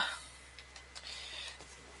 I'd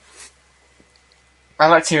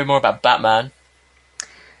like to hear more about Batman.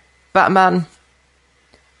 Batman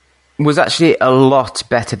was actually a lot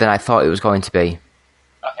better than I thought it was going to be.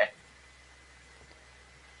 Okay.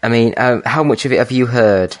 I mean, how much of it have you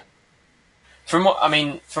heard? From what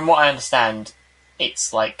I understand,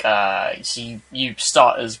 it's like so you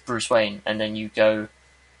start as Bruce Wayne, and then you go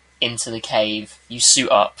into the cave, you suit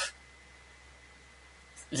up,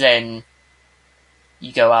 then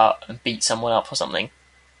you go out and beat someone up or something.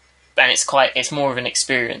 And it's more of an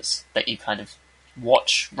experience that you kind of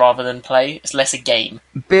watch rather than play. It's less a game.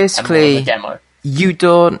 Basically, and more of a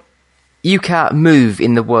demo. You can't move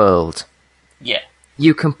in the world. Yeah.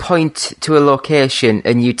 You can point to a location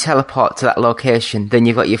and you teleport to that location, then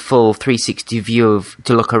you've got your full 360 view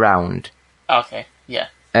to look around. Okay, yeah.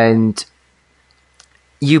 And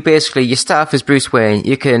you start off as Bruce Wayne,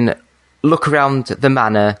 you can look around the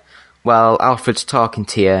manor while Alfred's talking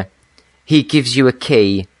to you. He gives you a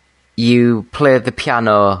key, you play the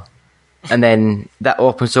piano, and then that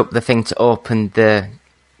opens up the thing to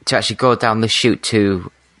actually go down the chute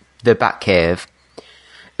to the Batcave.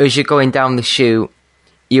 As you're going down the chute,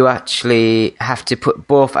 you actually have to put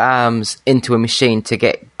both arms into a machine to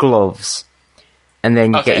get gloves. And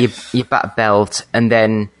then you get your bat belt, and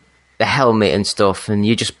then the helmet and stuff. And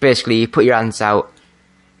you just you put your hands out,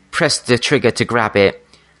 press the trigger to grab it,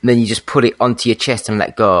 and then you just put it onto your chest and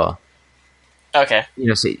let go. Okay.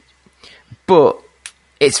 But but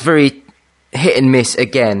it's very hit and miss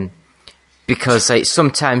again, because like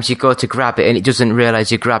sometimes you go to grab it and it doesn't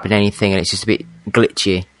realise you're grabbing anything, and it's just a bit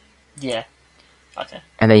glitchy. Yeah. Okay.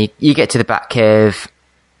 And then you get to the Batcave.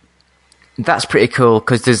 That's pretty cool,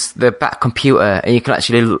 because there's the Bat computer, and you can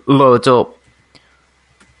actually load up,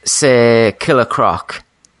 say, Killer Croc,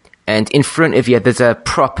 and in front of you there's a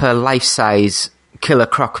proper life-size Killer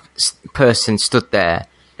Croc person stood there,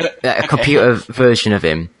 a computer version of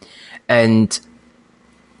him. And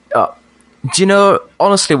do you know,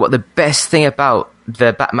 honestly, what the best thing about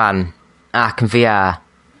the Batman Arkham VR?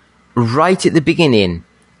 Right at the beginning,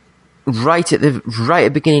 right at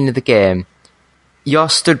the beginning of the game, you're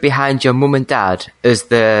stood behind your mum and dad as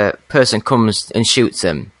the person comes and shoots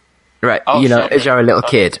them. Right, Oh, shit, as you're a little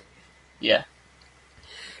kid. Yeah.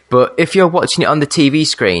 But if you're watching it on the TV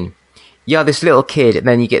screen, you're this little kid, and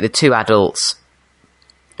then you get the two adults,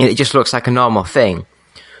 and it just looks like a normal thing.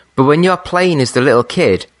 But when you're playing as the little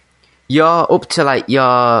kid, you're up to like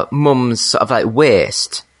your mum's sort of like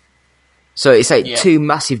waist. So it's like two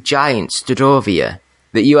massive giants stood over you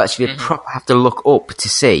that you actually proper have to look up to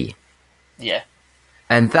see. Yeah.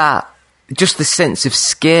 And that, just the sense of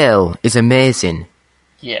scale is amazing.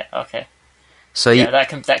 Yeah. Okay. So Yeah, that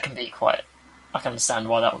can be quite. I can understand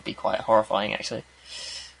why that would be quite horrifying. Actually,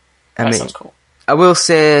 that sounds cool. I will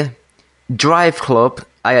say, Drive Club,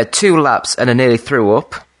 I had 2 laps and I nearly threw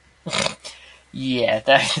up. Yeah,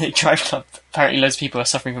 the Drive Club. Apparently, loads of people are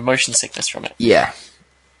suffering from motion sickness from it. Yeah.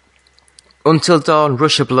 Until Dawn,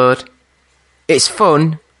 Rush of Blood. It's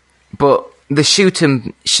fun, but the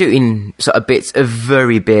shooting sort of bits are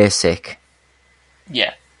very basic.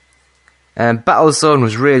 Yeah. Battlezone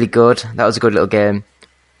was really good. That was a good little game.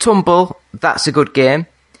 Tumble, that's a good game.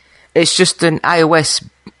 It's just an iOS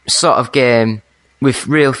sort of game with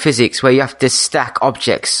real physics where you have to stack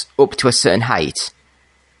objects up to a certain height.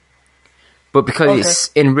 But because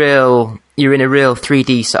you're in a real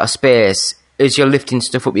 3D sort of space, as you're lifting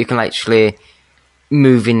stuff up, you can actually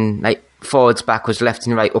move in like forwards, backwards, left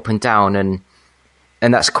and right, up and down, and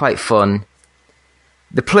that's quite fun.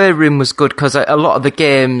 The Playroom was good because a lot of the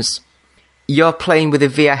games, you're playing with a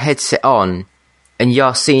VR headset on, and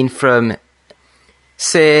you're seeing from,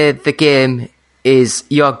 say, the game is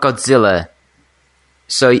you're Godzilla.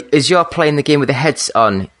 So as you're playing the game with the headset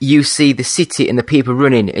on, you see the city and the people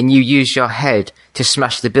running, and you use your head to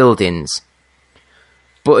smash the buildings.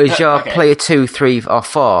 But as you're player 2, 3, or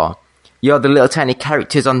 4, you're the little tiny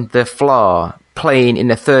characters on the floor playing in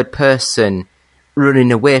the third person,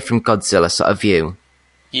 running away from Godzilla sort of view.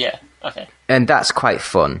 Yeah. Okay. And that's quite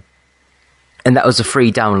fun. And that was a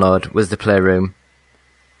free download, was the Playroom.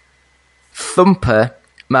 Thumper,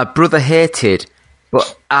 my brother hated,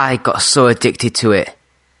 but I got so addicted to it.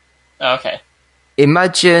 Okay.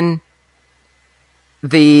 Imagine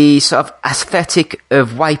the sort of aesthetic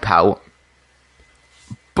of Wipeout,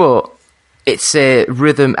 but it's a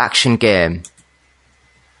rhythm action game.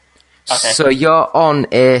 Okay. So you're on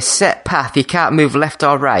a set path, you can't move left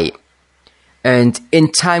or right. And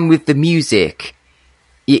in time with the music,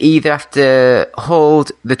 you either have to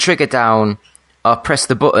hold the trigger down or press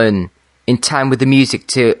the button in time with the music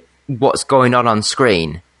to what's going on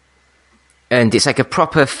screen. And it's like a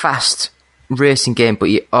proper fast racing game, but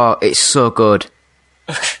it's so good.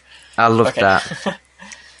 I love that.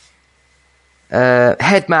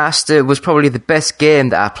 Headmaster was probably the best game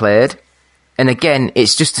that I played. And again,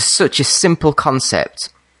 it's just such a simple concept.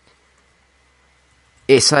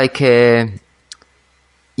 It's like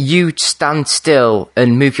you stand still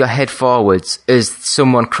and move your head forwards as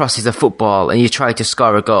someone crosses a football and you try to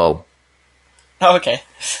score a goal. Oh, okay.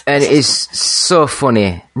 And it is so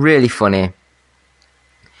funny, really funny.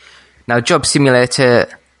 Now, Job Simulator,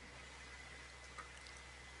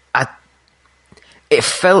 it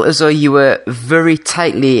felt as though you were very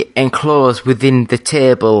tightly enclosed within the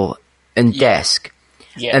table and desk.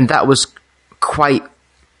 Yeah. And that was quite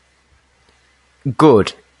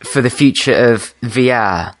good for the future of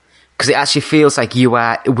VR, because it actually feels like you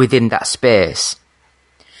are within that space.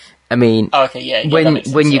 I mean,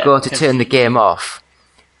 when you go to turn the game off,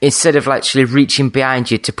 instead of actually reaching behind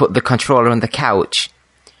you to put the controller on the couch,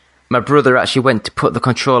 my brother actually went to put the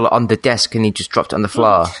controller on the desk and he just dropped it on the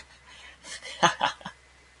floor.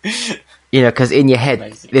 You know, because in your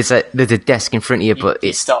head, there's a desk in front of you, but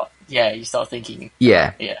you start thinking.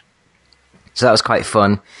 Yeah. Yeah. So that was quite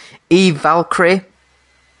fun. Eve Valkyrie.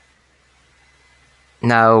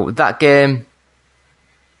 Now, that game,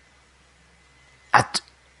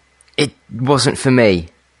 it wasn't for me.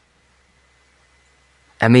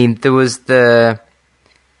 I mean, there was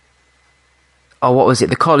what was it?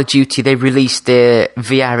 The Call of Duty, they released their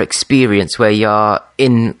VR experience where you're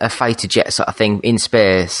in a fighter jet sort of thing in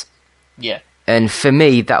space. Yeah. And for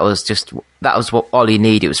me, that was what all you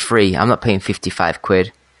need. It was free. I'm not paying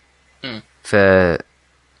 £55 for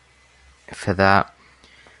that.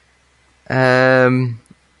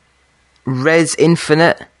 Res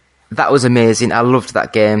Infinite, that was amazing. I loved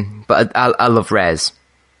that game, but I love Res.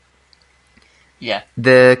 Yeah.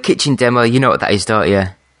 The kitchen demo, you know what that is, don't you?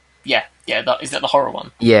 Yeah. Is that the horror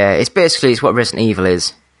one? Yeah, it's what Resident Evil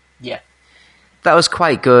is. Yeah. That was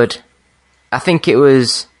quite good. I think it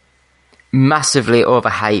was massively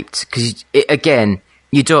overhyped because, again,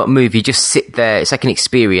 you don't move, you just sit there. It's like an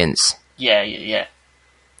experience. Yeah.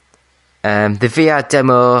 The VR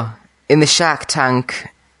demo in the Shark Tank,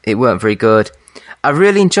 it weren't very good. I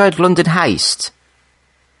really enjoyed London Heist.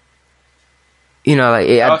 You know, like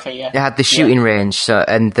it had the shooting range, so,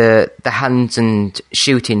 and the hands and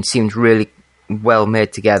shooting seemed really well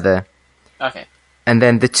made together. Okay. And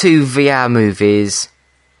then the 2 VR movies,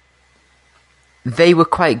 they were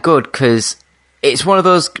quite good because it's one of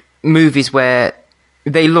those movies where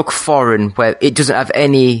they look foreign, where it doesn't have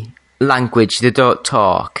any language, they don't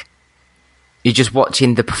talk. You're just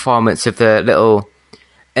watching the performance of the little...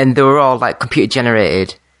 And they were all like computer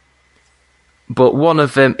generated. But one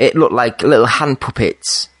of them, it looked like little hand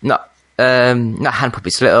puppets. Not hand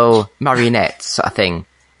puppets, little marionettes sort of thing.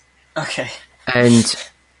 Okay. And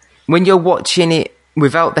when you're watching it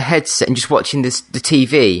without the headset and just watching the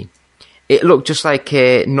TV, it looked just like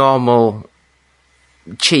a normal,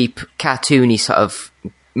 cheap, cartoony sort of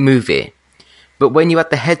movie. But when you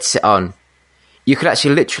had the headset on, you could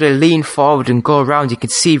actually literally lean forward and go around. You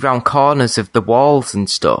could see round corners of the walls and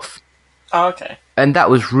stuff. Oh, okay. And that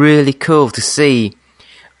was really cool to see.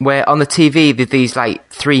 Where on the TV, there's these like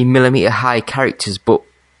 3mm high characters, but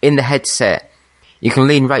in the headset, you can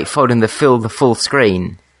lean right forward and they fill the full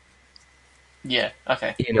screen. Yeah,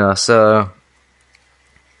 okay. You know, so...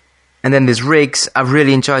 And then there's Riggs. I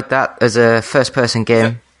really enjoyed that as a first-person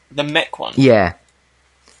game. The mech one? Yeah.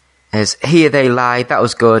 There's Here They Lie. That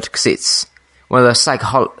was good, because it's one of those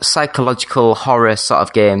psychological horror sort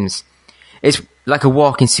of games. It's like a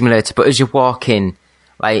walking simulator, but as you're walking,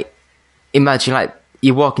 like, imagine like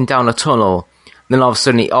you're walking down a tunnel, then all of a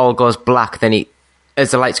sudden it all goes black, then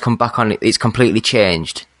as the lights come back on, it's completely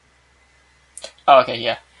changed. Oh, okay,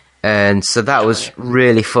 yeah. And so that was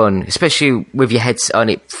really fun, especially with your headset on.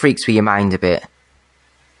 It freaks with your mind a bit.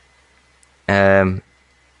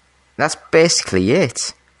 That's basically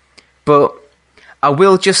it. But I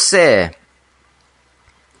will just say,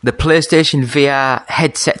 the PlayStation VR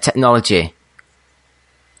headset technology,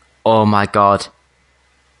 oh my god,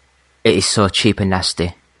 it is so cheap and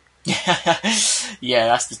nasty. Yeah,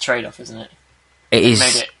 that's the trade-off, isn't it?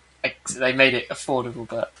 They made it affordable,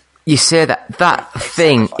 but... You say that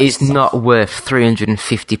thing is not worth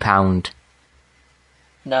 £350.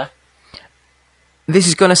 No. This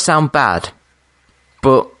is going to sound bad,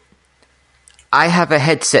 but I have a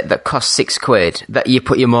headset that costs £6 that you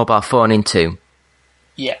put your mobile phone into.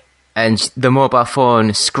 Yeah. And the mobile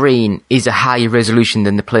phone screen is a higher resolution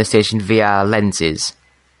than the PlayStation VR lenses.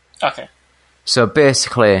 Okay. So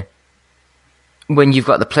basically, when you've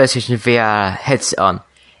got the PlayStation VR headset on,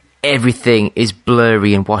 everything is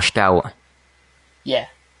blurry and washed out. Yeah.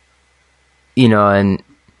 You know, and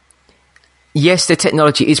yes, the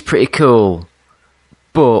technology is pretty cool,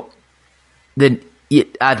 but then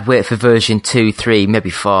I'd wait for version 2, 3,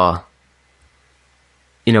 maybe 4.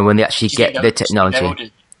 You know, when they actually get the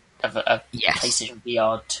technology. Yes. PlayStation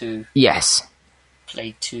VR 2. Yes.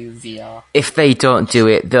 Play 2 VR. If they don't do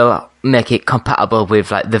it, they'll make it compatible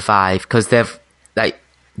with like the Vive, because they've like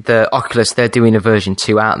the Oculus. They're doing a version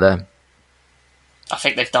 2, aren't they? I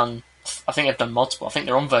think they've done multiple. I think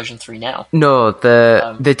they're on version 3 now. No,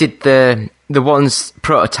 they did the ones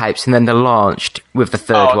prototypes, and then they launched with the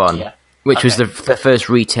third one, which was the first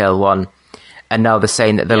retail one. And now they're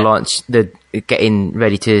saying that they're getting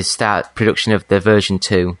ready to start production of the version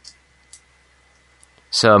 2.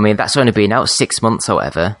 So I mean, that's only been out 6 months or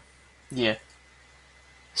whatever. Yeah.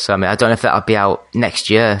 So I mean, I don't know if that'll be out next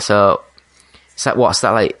year. So is that what's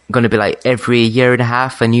that like going to be like every year and a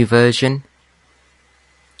half a new version?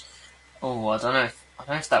 Oh, I don't know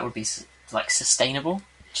if that would be like sustainable. Do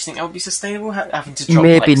you think that would be sustainable? Having to drop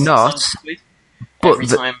maybe like, not. But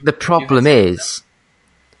the problem is,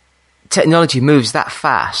 technology moves that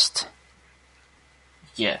fast.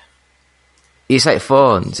 Yeah. It's like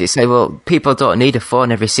phones. It's like, well, people don't need a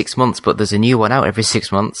phone every 6 months, but there's a new one out every 6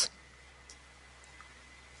 months.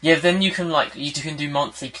 Yeah, then you can do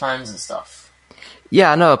monthly plans and stuff.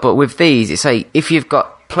 Yeah, I know, but with these, it's like if you've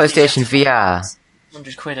got PlayStation VR,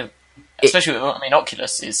 £100 Especially,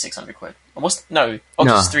 Oculus is 600 quid. Oculus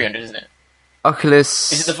is 300, isn't it?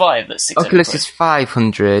 Oculus... Is it the Vive that's 600 Oculus quid? is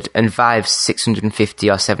 500 and Vive's 650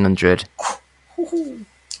 or 700.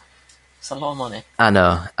 It's a lot of money. I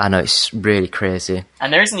know, it's really crazy.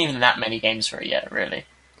 And there isn't even that many games for it yet, really.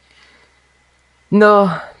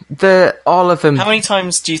 No, all of them... How many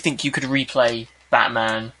times do you think you could replay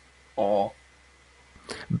Batman or...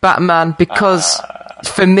 Batman, because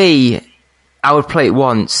for me, I would play it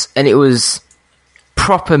once, and it was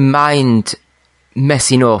proper mind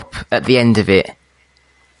messing up at the end of it.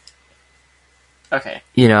 Okay.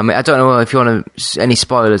 You know, I don't know if you want any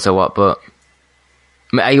spoilers or what, but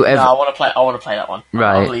are you ever? No, I want to play that one.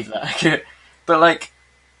 Right. I'll believe that. But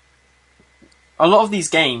a lot of these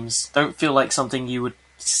games don't feel like something you would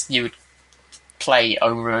play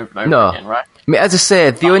over and over and over again, right? As I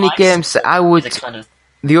said, the only games that I would,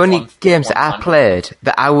 the only games that I played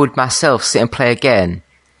that I would myself sit and play again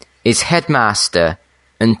is Headmaster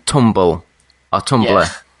and Tumblr,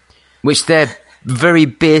 which they're very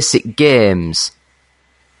basic games,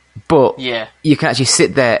 but you can actually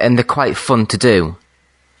sit there and they're quite fun to do.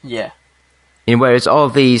 Yeah. And whereas all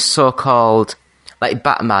these so-called, like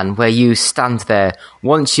Batman, where you stand there,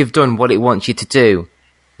 once you've done what it wants you to do,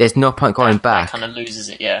 there's no point going back. That kind of loses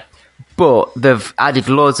it, yeah. But they've added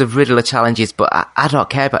loads of Riddler challenges, but I don't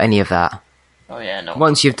care about any of that. Oh yeah, no.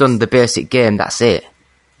 Once you've done the basic game, that's it.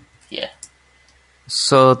 Yeah.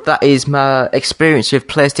 So that is my experience with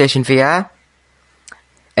PlayStation VR.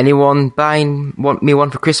 Anyone want me one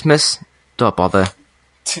for Christmas? Don't bother.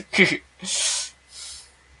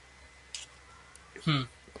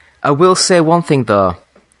 I will say one thing though.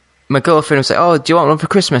 My girlfriend was like, "Oh, do you want one for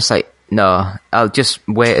Christmas?" Like, no, I'll just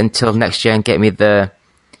wait until next year and get me the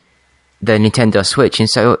Nintendo Switch. And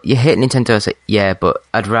so, you hate Nintendo? I was like, yeah, but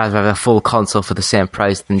I'd rather have a full console for the same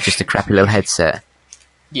price than just a crappy little headset.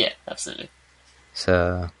 Yeah, absolutely.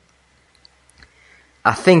 So,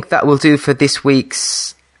 I think that will do for this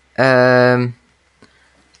week's podcast.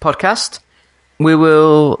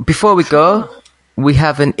 Before we go, we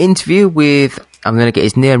have an interview with, I'm going to get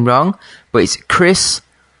his name wrong, but it's Chris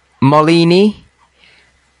Molini,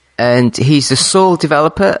 and he's the sole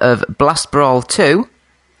developer of Blast Brawl 2,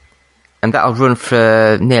 and that'll run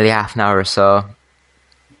for nearly half an hour or so.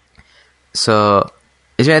 So,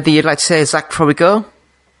 is there anything you'd like to say, Zach, before we go?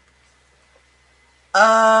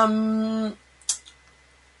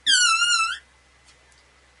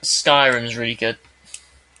 Skyrim's really good.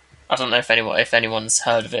 I don't know if anyone's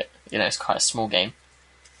heard of it. You know, it's quite a small game.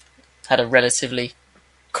 Had a relatively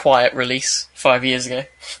quiet release 5 years ago.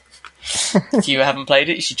 If you haven't played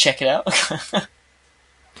it, you should check it out.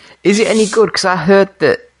 Is it any good? Because I heard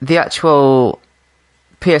that the actual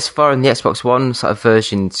PS4 and the Xbox One sort of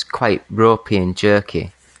version's quite ropey and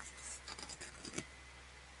jerky.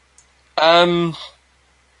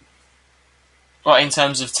 What, in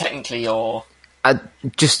terms of technically, or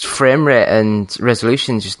just frame rate and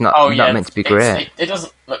resolution, just not meant to be great. It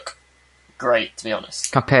doesn't look great, to be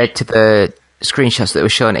honest, compared to the screenshots that were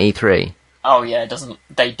shown at E3. Oh yeah, it doesn't.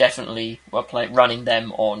 They definitely were running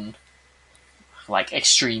them on like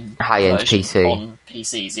extreme high-end PC on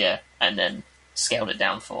PCs, yeah, and then scaled it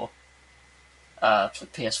down for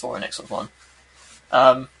PS4 and Xbox One.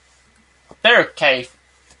 They're okay.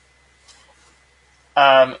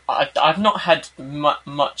 I've not had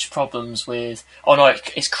much problems with. Oh no,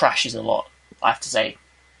 it crashes a lot. I have to say,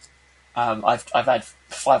 I've had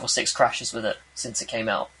 5 or 6 crashes with it since it came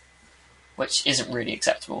out, which isn't really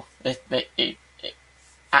acceptable.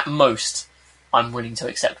 At most, I'm willing to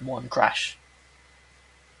accept 1 crash,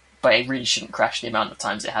 but it really shouldn't crash the amount of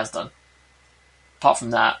times it has done. Apart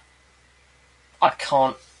from that, I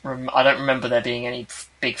don't remember there being any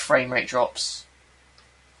big frame rate drops,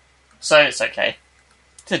 so it's okay.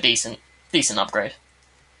 It's a decent upgrade.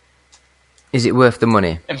 Is it worth the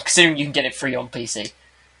money? And considering you can get it free on PC.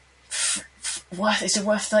 Is it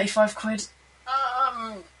worth 35 quid?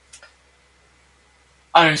 I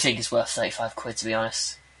don't think it's worth 35 quid, to be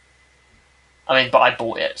honest. I mean, but I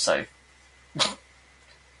bought it, so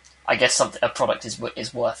I guess a product is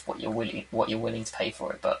worth what you're willing to pay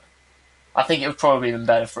for it. But I think it would probably have been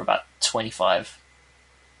better for about 25.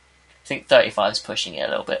 I think 35 is pushing it a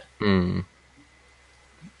little bit.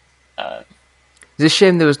 It's a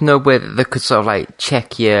shame there was no way that they could sort of like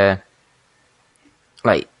check your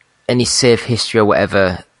any save history or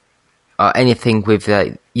whatever, or anything with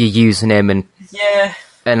your username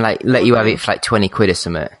and like let you have it for like 20 quid or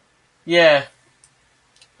something. Yeah.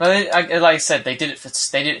 Well, like I said, they did it for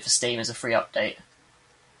Steam as a free update.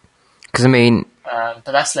 Because I mean, but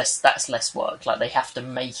that's less work. Like they have to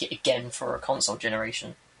make it again for a console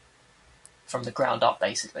generation from the ground up,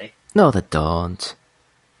 basically. No, they don't.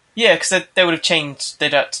 Yeah, because they would have changed.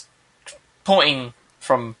 Porting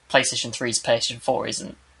from PlayStation 3 to PlayStation 4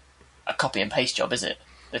 isn't a copy and paste job, is it?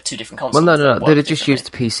 They're two different consoles. Well, no. They'd have just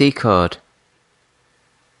used the PC code.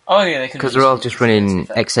 Oh yeah, they could. Because they're all just running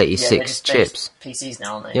x86 chips. PCs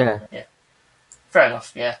now, aren't they? Yeah. Fair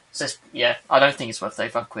enough. Yeah. So I don't think it's worth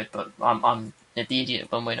 £35, but I'm the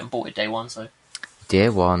idiot when I bought it day one. So. Day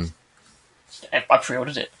one. I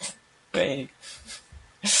pre-ordered it.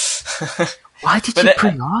 Why did you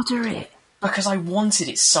pre-order it? Because I wanted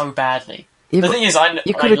it so badly. Yeah, the thing is,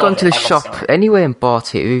 you could have gone to the shop anyway and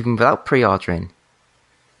bought it even without pre-ordering.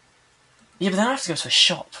 Yeah, but then I have to go to a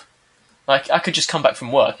shop. Like, I could just come back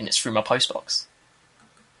from work and it's through my postbox.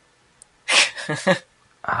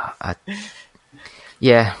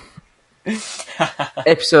 Yeah.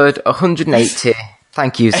 Episode 180.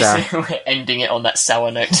 Thank you, Zach. We're ending it on that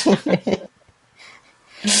sour note.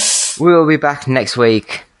 We'll be back next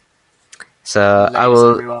week. So I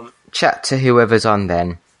will chat to whoever's on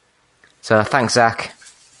then. So thanks, Zach.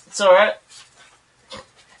 It's alright.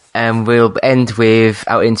 And we'll end with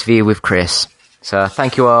our interview with Chris. So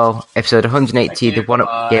thank you all. Episode 180, the One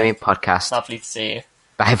Up Gaming Podcast. Lovely to see you.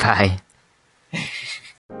 Bye-bye.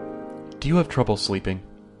 Do you have trouble sleeping?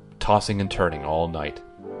 Tossing and turning all night?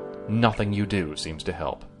 Nothing you do seems to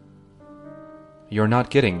help. You're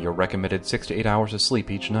not getting your recommended 6 to 8 hours of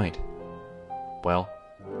sleep each night. Well,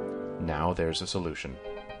 now there's a solution.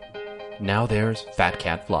 Now there's Fat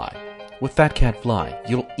Cat Fly. With Fat Cat Fly,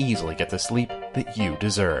 you'll easily get the sleep that you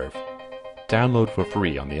deserve. Download for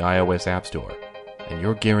free on the iOS App Store, and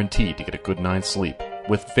you're guaranteed to get a good night's sleep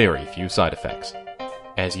with very few side effects,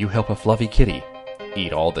 as you help a fluffy kitty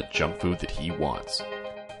eat all the junk food that he wants.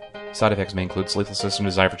 Side effects may include sleeplessness and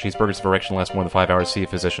desire for cheeseburgers if erection lasts more than 5 hours. See a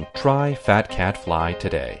physician. Try Fat Cat Fly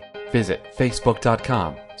today. Visit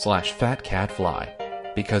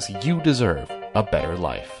facebook.com/fatcatfly because you deserve a better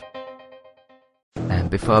life. And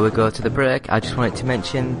before we go to the break, I just wanted to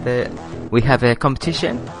mention that we have a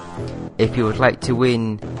competition. If you would like to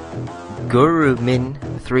win Gurumin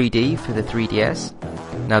 3D for the 3DS.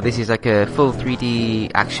 Now this is like a full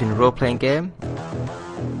 3D action role-playing game.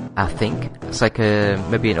 I think it's like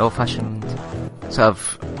maybe an old-fashioned sort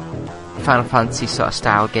of Final Fantasy sort of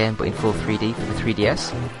style game, but in full 3D for the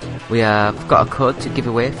 3DS. We have got a code to give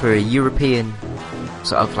away for a European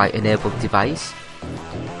sort of like enabled device.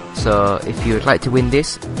 So if you would like to win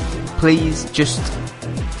this, please just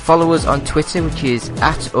follow us on Twitter, which is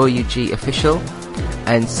 @OUGofficial,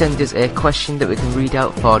 and send us a question that we can read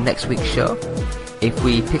out for next week's show. If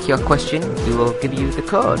we pick your question, we will give you the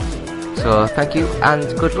code. So thank you and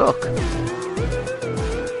good luck.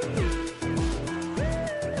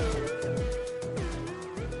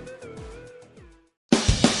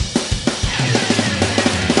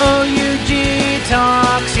 OUG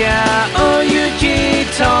Talks, yeah, OUG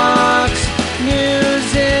Talks.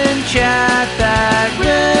 News and chat that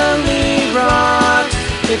really rocks.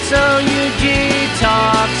 It's OUG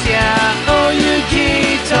Talks, yeah, OUG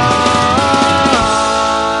Talks.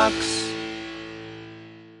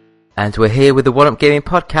 And we're here with the One Up Gaming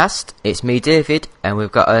Podcast. It's me, David, and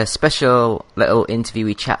we've got a special little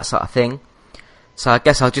interviewee chat sort of thing. So I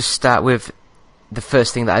guess I'll just start with the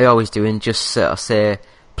first thing that I always do and just sort of say,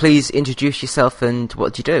 please introduce yourself and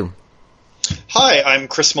what do you do? Hi, I'm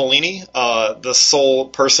Chris Molini, the sole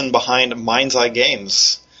person behind Mind's Eye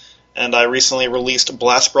Games, and I recently released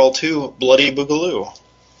Blast Brawl 2 Bloody Boogaloo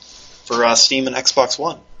for Steam and Xbox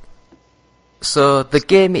One. So the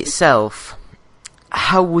game itself,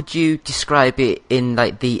 how would you describe it in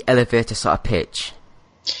like the elevator sort of pitch?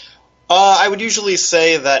 I would usually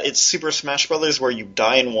say that it's Super Smash Bros. Where you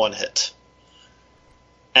die in one hit.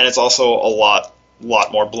 And it's also a lot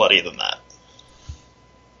more bloody than that.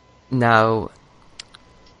 Now,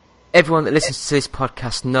 everyone that listens to this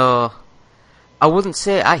podcast know, I wouldn't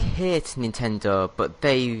say I hate Nintendo, but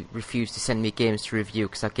they refuse to send me games to review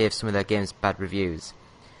because I gave some of their games bad reviews.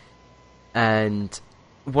 And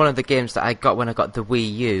one of the games that I got when I got the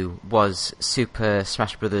Wii U was Super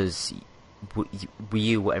Smash Bros. Wii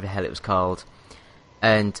U, whatever the hell it was called.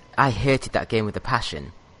 And I hated that game with a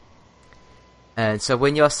passion. And so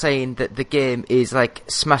when you're saying that the game is like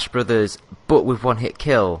Smash Brothers but with one hit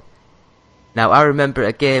kill, now I remember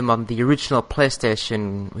a game on the original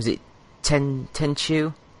PlayStation, was it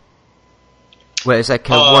Tenchu? Where it's like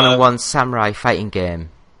a one-on-one samurai fighting game.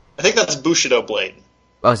 I think that's Bushido Blade.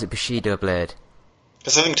 Oh, is it Bushido Blade?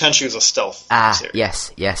 Because I think Tenchu is a stealth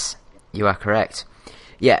series. Yes, you are correct.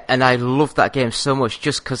 Yeah, and I loved that game so much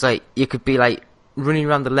just because like, you could be like running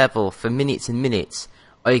around the level for minutes and minutes,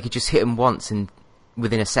 or you could just hit them once and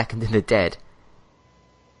within a second and they're dead.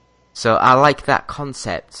 So I like that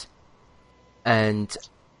concept And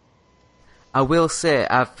I will say,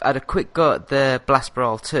 I've had a quick go at the Blast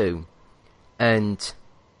Brawl 2, and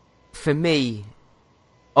for me,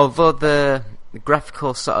 although the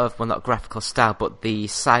graphical sort of, well, not graphical style, but the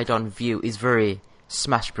side-on view is very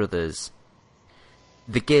Smash Brothers,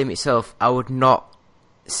 the game itself, I would not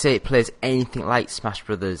say it plays anything like Smash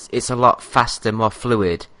Brothers. It's a lot faster, more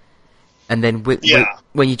fluid. And then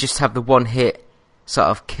when you just have the one-hit sort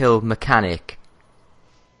of kill mechanic,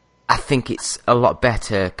 I think it's a lot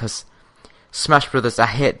better, because Smash Brothers, I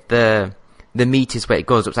hit the meters where it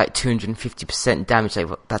goes up to like 250% damage. Like,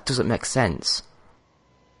 well, that doesn't make sense.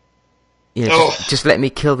 You know, just let me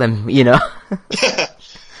kill them, you know?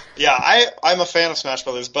 Yeah, I'm a fan of Smash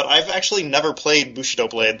Brothers, but I've actually never played Bushido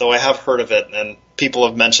Blade, though I have heard of it, and people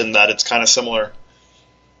have mentioned that it's kind of similar.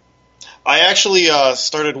 I actually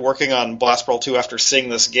started working on Blast Brawl 2 after seeing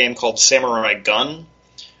this game called Samurai Gun,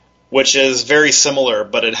 which is very similar,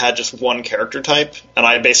 but it had just one character type, and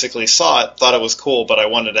I basically saw it, thought it was cool, but I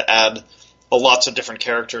wanted to add lots of different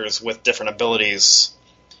characters with different abilities,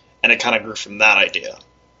 and it kind of grew from that idea.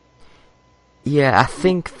 Yeah, I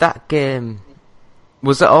think that game...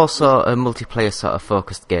 Was it also a multiplayer sort of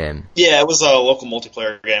focused game? Yeah, it was a local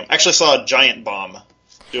multiplayer game. I actually saw Giant Bomb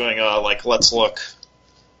doing Let's Look.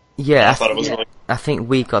 Yeah, I thought it was really... I think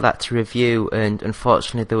we got that to review, and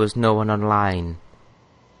unfortunately there was no one online,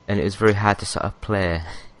 and it was very hard to sort of play.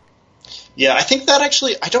 Yeah, I think that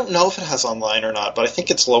actually... I don't know if it has online or not, but I think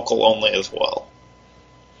it's local only as well.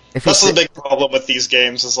 That's the big problem with these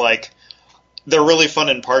games, is like... They're really fun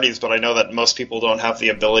in parties, but I know that most people don't have the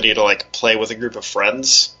ability to like play with a group of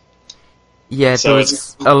friends. Yeah, so there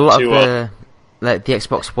was a lot of the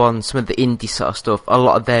Xbox One, some of the indie sort of stuff. A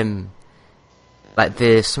lot of them, like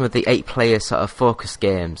some of the 8-player sort of focused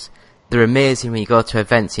games, they're amazing when you go to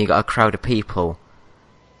events and you got a crowd of people.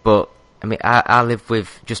 But I mean, I live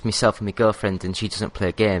with just myself and my girlfriend, and she doesn't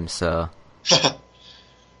play games, so.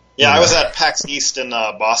 Yeah, I was at PAX East in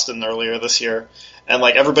Boston earlier this year, and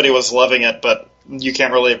like everybody was loving it, but you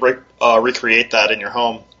can't really recreate that in your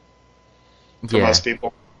home for most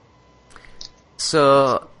people.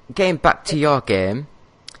 So, getting back to your game,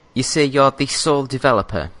 you say you're the sole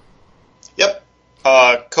developer. Yep,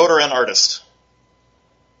 coder and artist.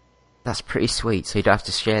 That's pretty sweet, so you don't have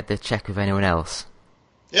to share the check with anyone else.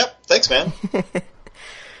 Yep, thanks, man.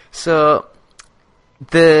 So,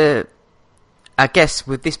 I guess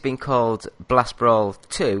with this being called Blast Brawl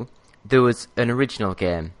 2, there was an original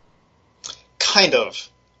game. Kind of.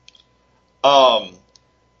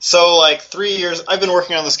 So, like, 3 years... I've been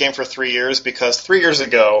working on this game for 3 years because 3 years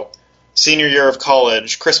ago, senior year of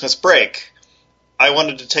college, Christmas break, I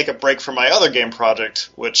wanted to take a break from my other game project,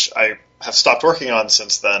 which I have stopped working on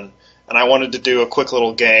since then, and I wanted to do a quick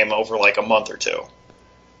little game over, like, a month or two.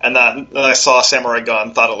 And then I saw Samurai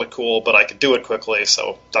Gun, thought it looked cool, but I could do it quickly,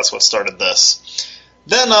 so that's what started this.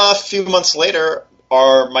 Then a few months later,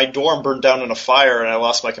 my dorm burned down in a fire, and I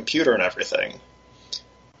lost my computer and everything,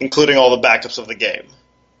 including all the backups of the game.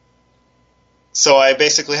 So I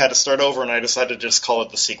basically had to start over, and I decided to just call it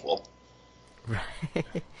the sequel.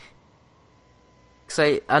 Right.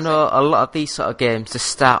 So I know a lot of these sort of games just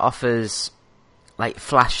start off as like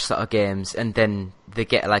Flash sort of games, and then they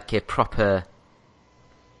get like a proper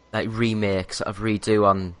like remake sort of redo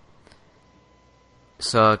on.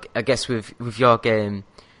 So I guess with your game,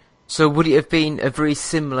 so would it have been a very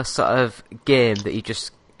similar sort of game that you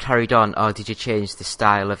just carried on, or did you change the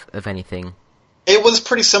style of anything? It was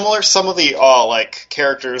pretty similar. Some of the like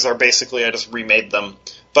characters are basically I just remade them,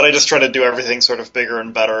 but I just tried to do everything sort of bigger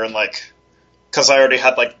and better, and like because I already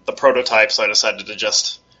had like the prototypes, I decided to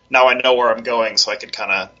just now I know where I'm going, so I could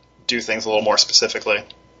kind of do things a little more specifically.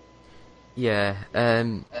 Yeah,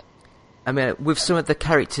 I mean, with some of the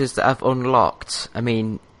characters that I've unlocked, I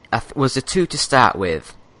mean, was there 2 to start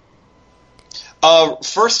with?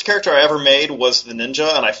 First character I ever made was the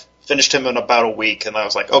ninja, and I finished him in about a week, and I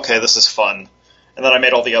was like, okay, this is fun. And then I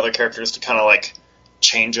made all the other characters to kind of like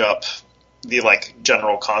change up the like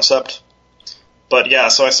general concept. But yeah,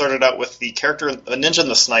 so I started out with the character, the ninja and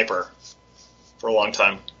the sniper, for a long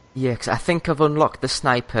time. Yeah, because I think I've unlocked the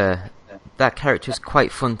sniper. That character is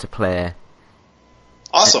quite fun to play.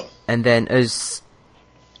 Awesome. And then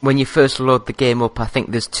when you first load the game up, I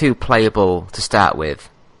think there's 2 playable to start with.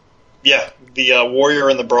 Yeah, the warrior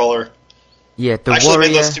and the brawler. Yeah, the actually warrior.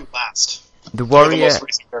 Made those 2 last. The warrior. They're the most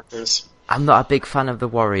recent characters. I'm not a big fan of the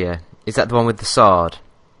warrior. Is that the one with the sword?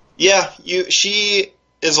 Yeah, she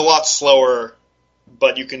is a lot slower,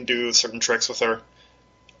 but you can do certain tricks with her.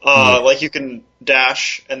 Like you can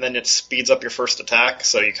dash, and then it speeds up your first attack,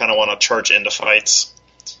 so you kind of want to charge into fights.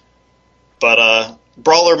 But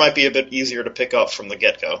Brawler might be a bit easier to pick up from the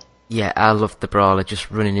get-go. Yeah, I loved the brawler, just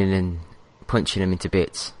running in and punching him into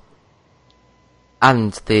bits.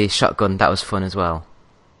 And the shotgun, that was fun as well.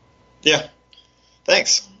 Yeah.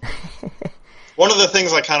 Thanks. One of the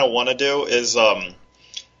things I kind of want to do is I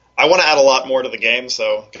want to add a lot more to the game,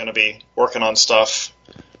 so going to be working on stuff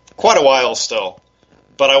quite a while still.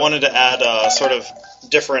 But I wanted to add sort of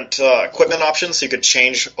different equipment options so you could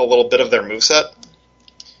change a little bit of their moveset.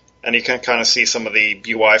 And you can kind of see some of the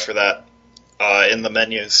UI for that in the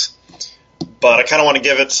menus. But I kind of want to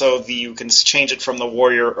give it so that you can change it from the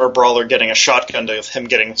warrior or brawler getting a shotgun to him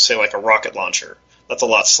getting, say, like a rocket launcher. That's a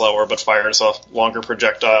lot slower, but fires a longer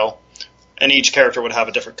projectile. And each character would have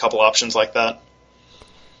a different couple options like that.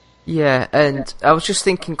 Yeah, and I was just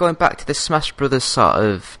thinking, going back to the Smash Brothers sort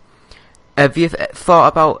of, have you thought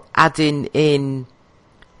about adding in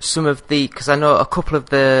some of the, because I know a couple of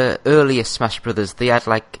the earlier Smash Brothers, they had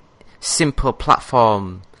like simple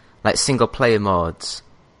platform, like single player modes.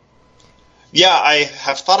 Yeah, I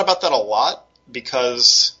have thought about that a lot,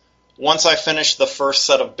 because once I finish the first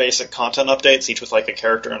set of basic content updates, each with like a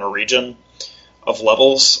character and a region of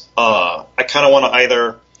levels, I kind of want to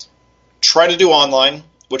either try to do online,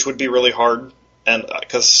 which would be really hard, and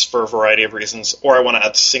because for a variety of reasons, or I want to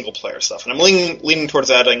add single player stuff. And I'm leaning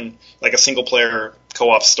towards adding like a single player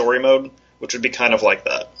co-op story mode, which would be kind of like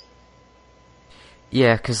that.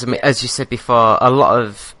 Yeah, because I mean, as you said before, a lot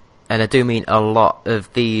of, and I do mean a lot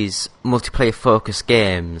of these multiplayer focused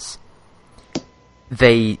games,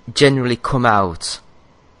 they generally come out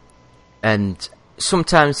and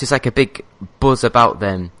sometimes there's like a big buzz about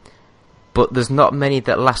them, but there's not many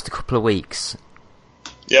that last a couple of weeks.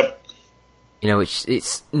 Yep. You know,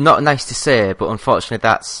 it's not nice to say, but unfortunately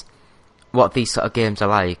that's what these sort of games are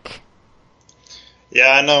like.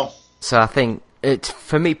 Yeah, I know. So I think,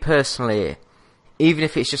 for me personally, even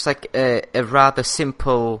if it's just like a rather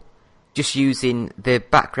simple, just using the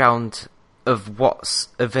background of what's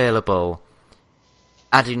available,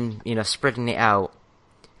 adding, you know, spreading it out,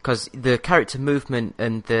 because the character movement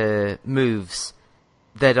and the moves,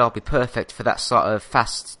 they'd all be perfect for that sort of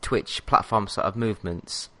fast twitch platform sort of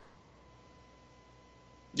movements.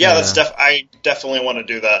 Yeah, I definitely want to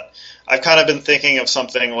do that. I've kind of been thinking of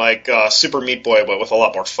something like Super Meat Boy, but with a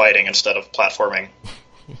lot more fighting instead of platforming.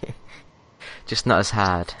 Just not as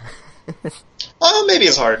hard. Maybe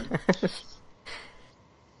it's hard.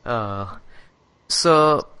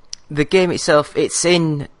 So, the game itself, it's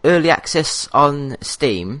in early access on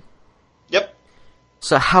Steam. Yep.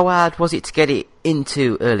 So how hard was it to get it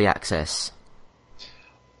into early access?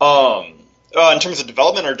 In terms of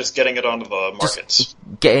development, or just getting it onto the markets? Just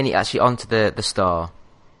getting it actually onto the store.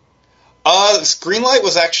 Greenlight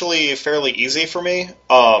was actually fairly easy for me.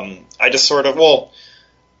 I just sort of,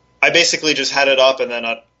 I basically just had it up, and then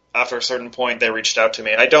after a certain point, they reached out to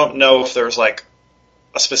me. I don't know if there's like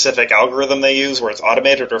a specific algorithm they use where it's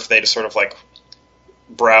automated, or if they just sort of like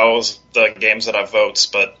browse the games that have votes,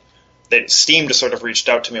 but Steam just sort of reached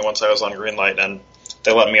out to me once I was on Greenlight, and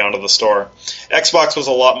they let me onto the store. Xbox was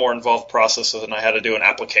a lot more involved process, and I had to do an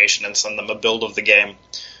application and send them a build of the game.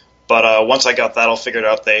 But once I got that all figured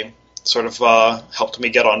out, they sort of helped me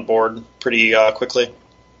get on board pretty quickly.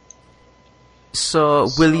 So,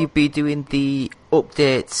 will you be doing the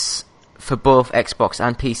updates for both Xbox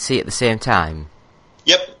and PC at the same time?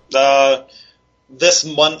 Yep. This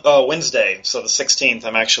Wednesday, so the 16th,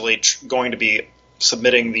 I'm actually going to be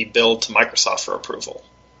submitting the build to Microsoft for approval.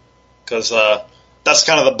 Because that's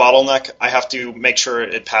kind of the bottleneck. I have to make sure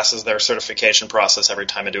it passes their certification process every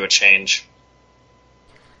time I do a change.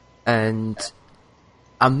 And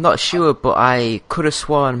I'm not sure, but I could have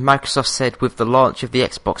sworn Microsoft said with the launch of the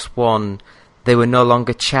Xbox One, they were no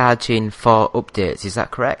longer charging for updates. Is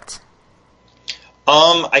that correct?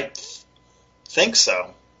 I think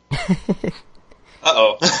so.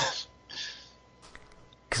 Uh-oh.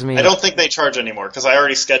 I mean, I don't think they charge anymore, because I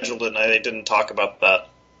already scheduled it and they didn't talk about that.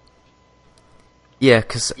 Yeah,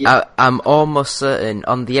 because I'm almost certain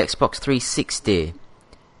on the Xbox 360,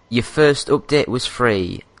 your first update was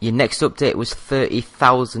free, your next update was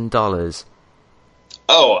 $30,000.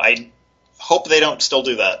 Oh, I hope they don't still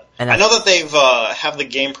do that. And I know that they've have the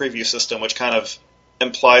game preview system, which kind of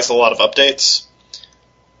implies a lot of updates.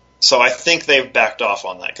 So I think they've backed off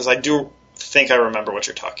on that, because I do think I remember what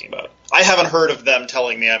you're talking about. I haven't heard of them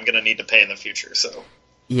telling me I'm going to need to pay in the future, so...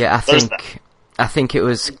 Yeah, I think it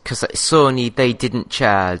was because Sony, they didn't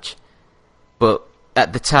charge, but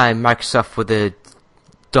at the time Microsoft were the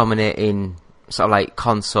dominating sort of like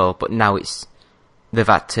console, but now they've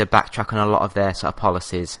had to backtrack on a lot of their sort of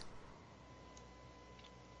policies.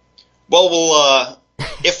 Well,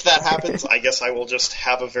 if that happens, I guess I will just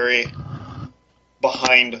have a very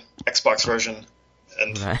behind Xbox version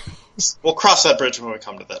and Right. We'll cross that bridge when we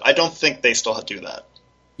come to that. I don't think they still do that.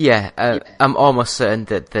 Yeah, I'm almost certain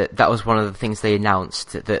that was one of the things they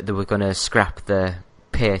announced, that they were going to scrap the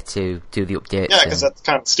pay to do the updates. Yeah, because that's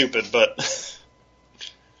kind of stupid, but...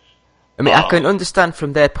 I mean, I can understand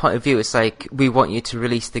from their point of view, it's like, we want you to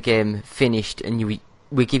release the game finished, and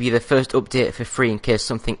we give you the first update for free in case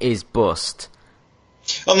something is bust.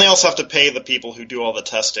 And they also have to pay the people who do all the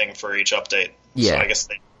testing for each update. Yeah. So I guess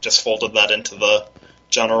they just folded that into the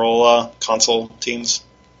general console teams.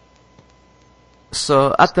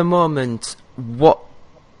 So, at the moment, what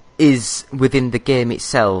is within the game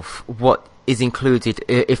itself? What is included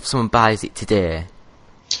if someone buys it today?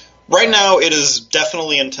 Right now, it is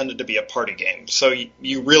definitely intended to be a party game. So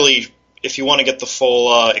you really, if you want to get the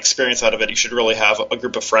full experience out of it, you should really have a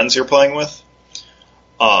group of friends you're playing with.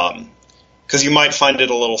 Because you might find it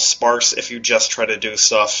a little sparse if you just try to do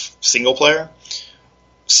stuff single player.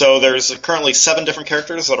 So there's currently 7 different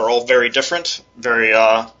characters that are all very different, very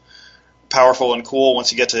powerful and cool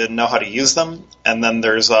once you get to know how to use them. And then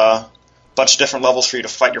there's a bunch of different levels for you to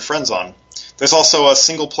fight your friends on. There's also a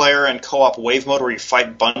single player and co-op wave mode where you fight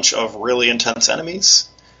a bunch of really intense enemies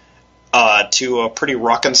to a pretty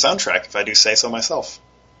rockin' soundtrack, if I do say so myself.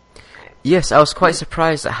 Yes, I was quite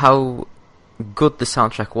surprised at how good the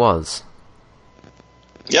soundtrack was.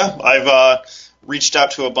 Yeah, I've reached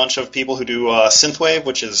out to a bunch of people who do synthwave,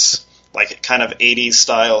 which is like kind of 80s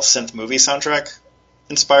style synth movie soundtrack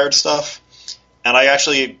inspired stuff. And I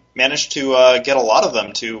actually managed to get a lot of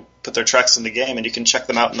them to put their tracks in the game, and you can check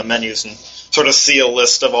them out in the menus and sort of see a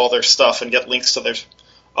list of all their stuff and get links to their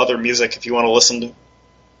other music if you want to listen to.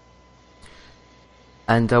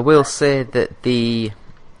 And I will say that the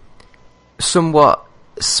somewhat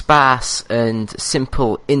sparse and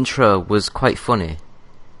simple intro was quite funny.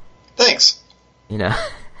 Thanks. You know?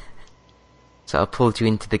 So I pulled you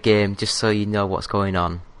into the game just so you know what's going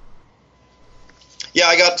on. Yeah,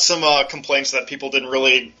 I got some complaints that people didn't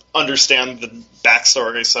really understand the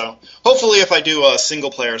backstory, so hopefully if I do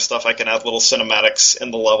single-player stuff, I can add little cinematics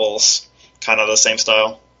in the levels, kind of the same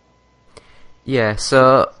style. Yeah,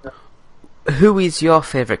 so who is your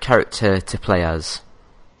favourite character to play as?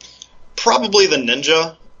 Probably the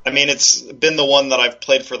ninja. I mean, it's been the one that I've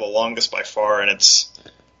played for the longest by far, and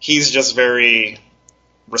he's just very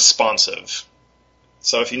responsive.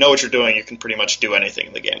 So if you know what you're doing, you can pretty much do anything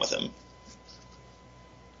in the game with him.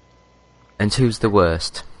 And who's the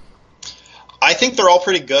worst? I think they're all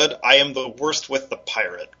pretty good. I am the worst with the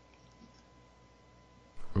pirate.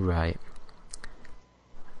 Right.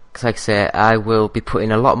 Because like I say, I will be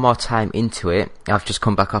putting a lot more time into it. I've just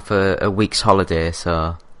come back off a week's holiday,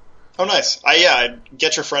 so... Oh, nice. Yeah,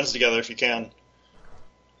 get your friends together if you can.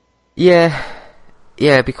 Yeah,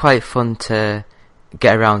 it'd be quite fun to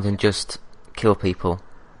get around and just kill people.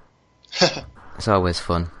 It's always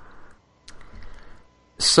fun.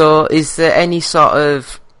 So, is there any sort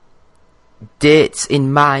of dates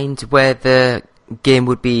in mind where the game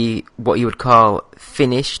would be what you would call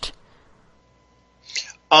finished?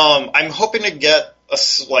 I'm hoping to get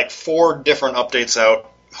 4 different updates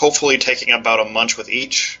out, hopefully taking about a month with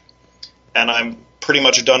each, and I'm pretty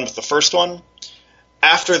much done with the first one.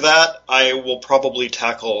 After that, I will probably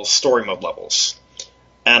tackle story mode levels.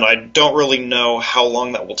 And I don't really know how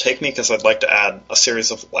long that will take me, because I'd like to add a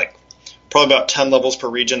series of, probably about 10 levels per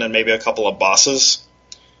region and maybe a couple of bosses.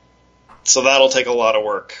 So that'll take a lot of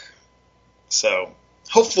work. So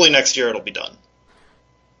hopefully next year it'll be done.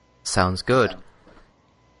 Sounds good.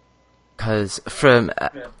 Because from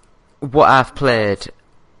what I've played,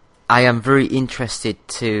 I am very interested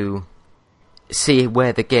to see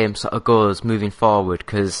where the game sort of goes moving forward,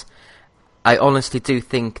 because I honestly do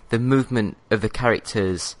think the movement of the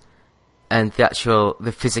characters and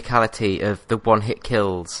the physicality of the one-hit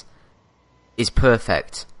kills is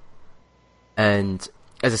perfect. And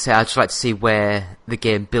as I say, I'd just like to see where the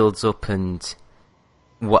game builds up and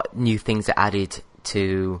what new things are added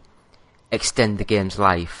to extend the game's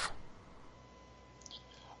life.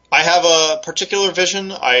 I have a particular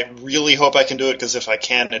vision. I really hope I can do it, because if I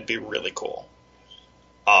can, it'd be really cool.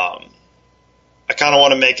 I kind of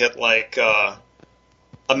want to make it like a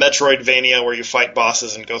Metroidvania where you fight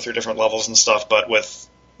bosses and go through different levels and stuff, but with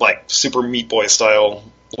Super Meat Boy style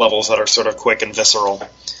levels that are sort of quick and visceral.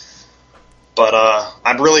 But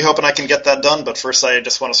I'm really hoping I can get that done, but first I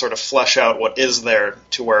just want to sort of flesh out what is there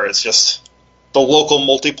to where it's just the local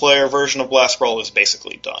multiplayer version of Blast Brawl is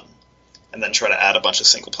basically done, and then try to add a bunch of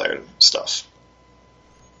single-player stuff.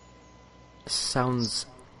 Sounds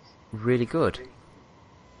really good.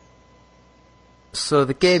 So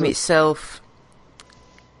the game itself,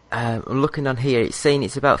 I'm looking on here, it's saying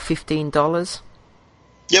it's about $15.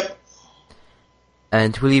 Yep.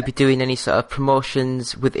 And will you be doing any sort of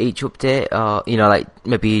promotions with each update, or like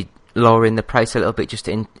maybe lowering the price a little bit just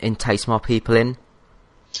to entice more people in?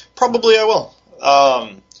 Probably I will.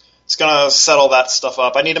 It's gonna set all that stuff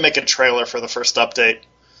up. I need to make a trailer for the first update.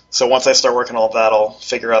 So once I start working on all that, I'll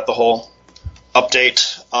figure out the whole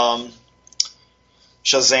update,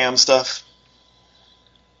 Shazam stuff.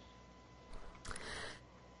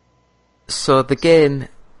 So the game,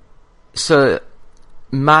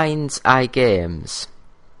 Mind's Eye Games,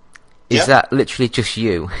 is that literally just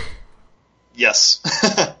you? Yes.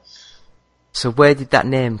 So where did that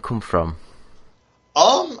name come from?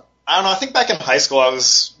 I don't know. I think back in high school I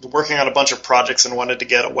was working on a bunch of projects and wanted to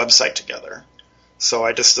get a website together. So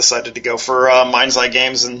I just decided to go for Mind's Eye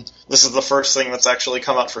Games, and this is the first thing that's actually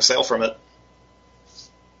come out for sale from it.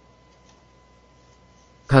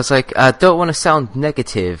 Because, I don't want to sound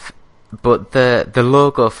negative, but the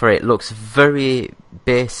logo for it looks very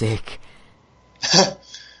basic.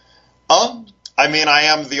 I mean, I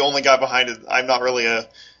am the only guy behind it. I'm not really a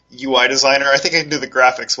UI designer. I think I can do the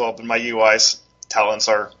graphics well, but my UI's talents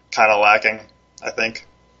are kind of lacking, I think.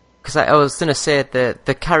 Because I was going to say that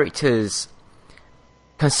the characters,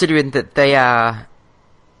 considering that they are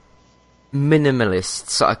minimalist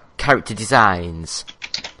sort of character designs,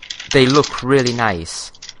 they look really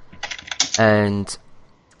nice. And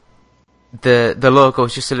the logo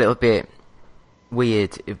is just a little bit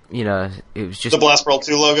weird, it was just... The Blast Brawl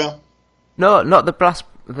 2 logo? No, not the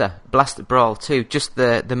Blast Brawl 2, just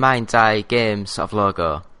the Mind's Eye Games sort of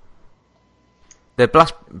logo. The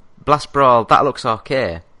Blast Brawl, that looks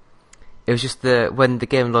okay. It was just when the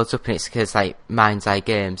game loads up and it says like Mind's Eye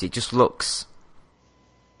Games, it just looks,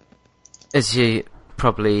 as you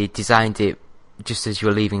probably designed it just as you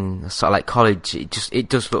were leaving sort of like college, it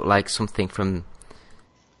does look like something from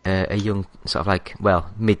a young sort of like, well,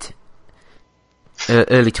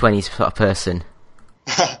 early 20s sort of person.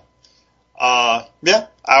 Yeah,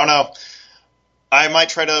 I don't know. I might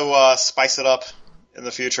try to spice it up in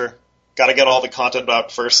the future. Got to get all the content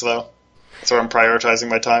out first, though. That's where I'm prioritizing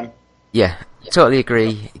my time. Yeah, totally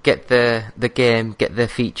agree. Get the game, get the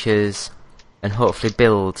features, and hopefully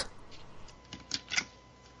build.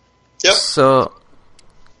 Yep. So,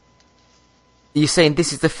 you're saying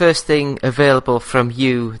this is the first thing available from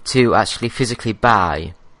you to actually physically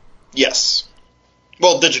buy? Yes.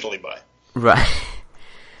 Well, digitally buy. Right.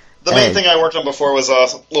 The main thing I worked on before was a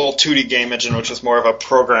little 2D game engine, which was more of a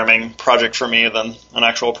programming project for me than an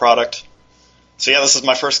actual product. So yeah, this is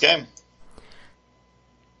my first game.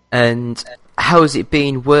 And how has it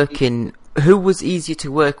been working? Who was easier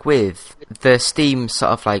to work with? The Steam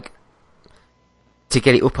sort of like, to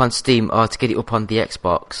get it up on Steam or to get it up on the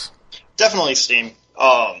Xbox? Definitely Steam.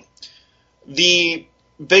 The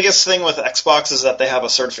biggest thing with Xbox is that they have a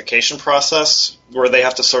certification process where they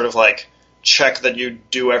have to sort of like check that you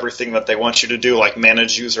do everything that they want you to do, like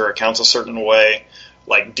manage user accounts a certain way,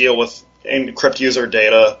 like deal with encrypt user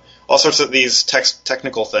data, all sorts of these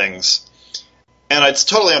technical things. And it's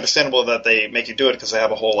totally understandable that they make you do it because they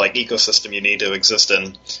have a whole like ecosystem you need to exist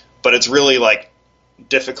in. But it's really like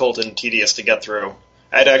difficult and tedious to get through.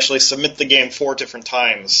 I had to actually submit the game 4 different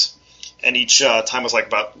times, and each time was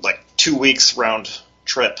about 2 weeks round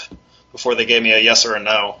trip before they gave me a yes or a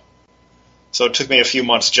no. So it took me a few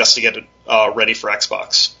months just to get it ready for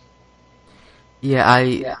Xbox. Yeah,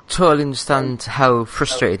 I totally understand how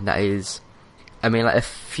frustrating that is. I mean,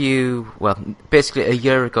 basically a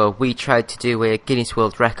year ago, we tried to do a Guinness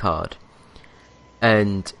World Record.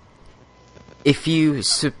 And if you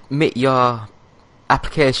submit your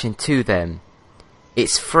application to them,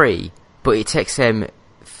 it's free, but it takes them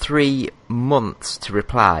 3 months to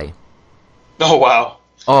reply. Oh, wow.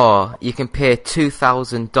 Or you can pay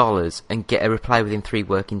 $2,000 and get a reply within 3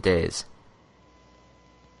 working days.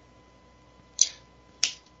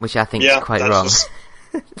 Which I think is quite wrong.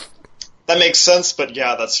 That makes sense, but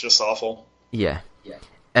yeah, that's just awful. Yeah.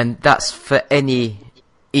 And that's for any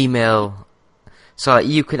email. So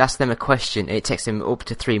you can ask them a question, and it takes them up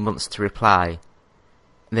to 3 months to reply.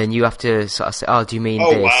 And then you have to sort of say, oh, do you mean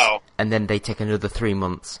this? Wow. And then they take another 3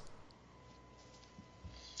 months.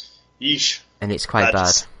 Yeesh. And it's quite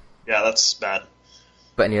bad. Yeah, that's bad.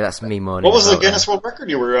 But anyway, that's me moaning. What was the Guinness World Record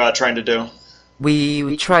you were trying to do?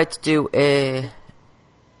 We tried to do a...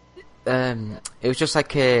 it was just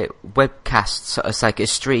like a webcast, so it's like a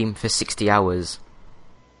stream for 60 hours.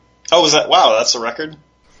 Oh, was that... Wow, that's a record?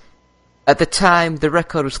 At the time, the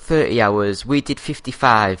record was 30 hours. We did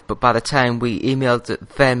 55, but by the time we emailed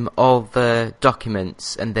them all the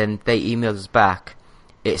documents, and then they emailed us back,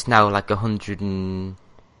 it's now like 100 and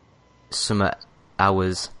some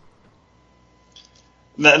hours.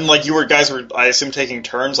 Then, like, guys were, I assume, taking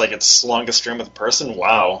turns, like, it's longest stream with a person?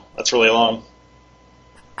 Wow, that's really long.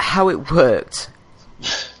 How it worked,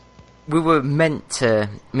 we went to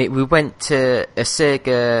a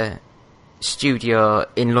Sega studio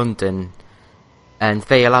in London, and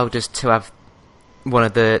they allowed us to have one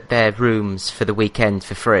of their rooms for the weekend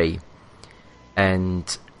for free.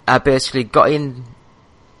 And I basically got in,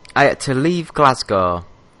 I had to leave Glasgow,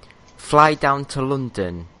 fly down to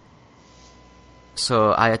London.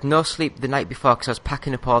 So I had no sleep the night before because I was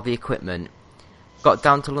packing up all the equipment. Got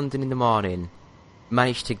down to London in the morning,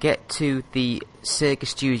 managed to get to the Sega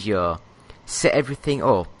studio, set everything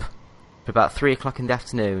up for about 3 o'clock in the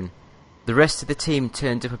afternoon. The rest of the team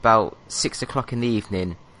turned up about 6 o'clock in the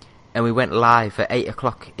evening, and we went live at 8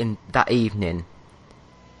 o'clock in that evening.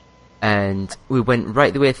 And we went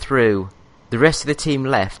right the way through. The rest of the team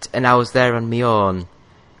left, and I was there on my own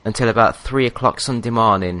until about 3 o'clock Sunday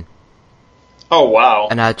morning. Oh, wow.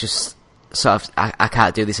 And I just sort of, I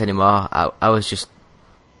can't do this anymore. I was just,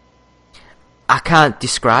 I can't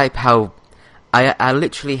describe how, I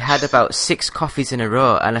literally had about 6 coffees in a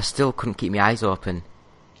row and I still couldn't keep my eyes open.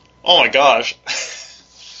 Oh my gosh.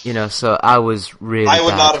 You know, so I was really I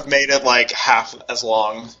would bad. not have made it, like, half as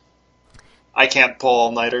long. I can't pull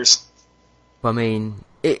all-nighters. I mean,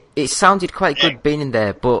 it sounded quite good being in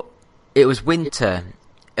there, but it was winter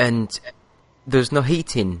and there was no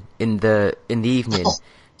heating in the evening,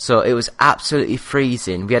 so it was absolutely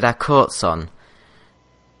freezing. We had our coats on,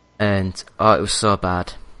 and it was so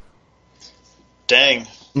bad. Dang.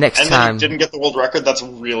 Next and time, then you didn't get the world record? That's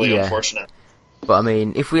really unfortunate. But I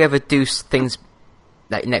mean, if we ever do things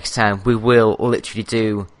like next time, we will literally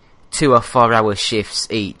do 2 or 4 hour shifts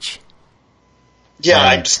each. Yeah,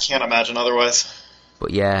 I just can't imagine otherwise.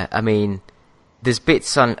 But yeah, I mean, there's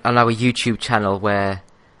bits on our YouTube channel where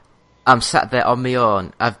I'm sat there on my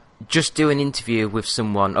own. I've just do an interview with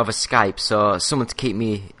someone over Skype, so someone to keep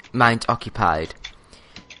me mind occupied.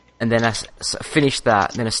 And then I finish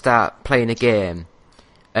that, and then I start playing a game.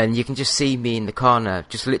 And you can just see me in the corner,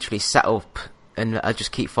 just literally sat up, and I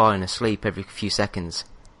just keep falling asleep every few seconds.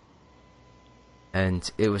 And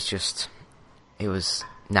it was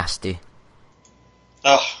nasty.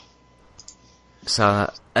 Ugh.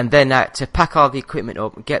 So, and then I had to pack all the equipment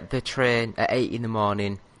up, get the train at 8 in the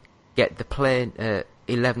morning, get the plane at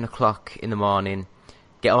 11 o'clock in the morning,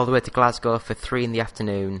 get all the way to Glasgow for 3 in the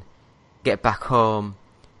afternoon, get back home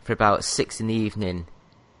for about 6 in the evening,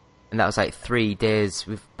 and that was like 3 days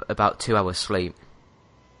with about 2 hours sleep.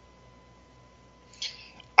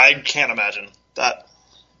 I can't imagine that.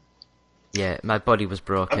 Yeah, my body was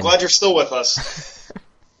broken. I'm glad you're still with us.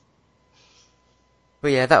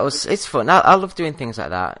 But yeah, it's fun. I love doing things like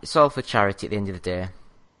that. It's all for charity at the end of the day.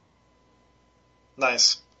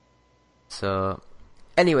 Nice. So,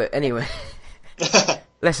 anyway,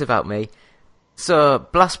 less about me. So,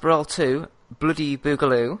 Blast Brawl 2, Bloody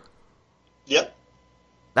Boogaloo. Yep.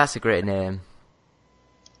 That's a great name.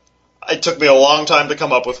 It took me a long time to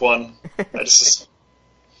come up with one.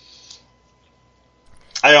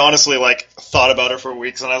 I honestly, thought about it for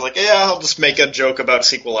weeks, and I was like, yeah, I'll just make a joke about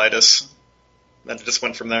sequelitis. And it just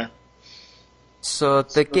went from there. So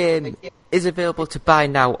the game is available to buy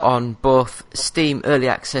now on both Steam Early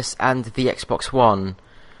Access and the Xbox One.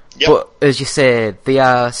 Yep. But as you say, they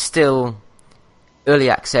are still Early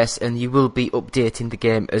Access, and you will be updating the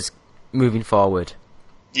game as moving forward.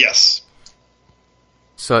 Yes.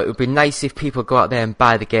 So it would be nice if people go out there and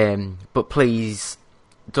buy the game, but please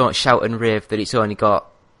don't shout and rave that it's only got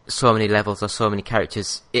so many levels or so many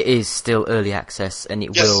characters. It is still Early Access, and it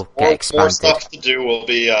will get expanded. More stuff to do will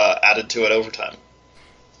be added to it over time.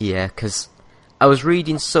 Yeah, because I was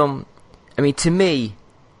reading some... I mean, to me,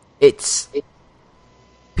 it's...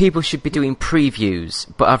 People should be doing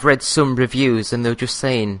previews, but I've read some reviews, and they're just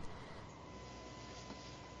saying...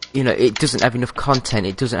 You know, it doesn't have enough content,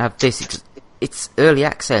 it doesn't have this... It's Early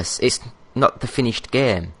Access, it's not the finished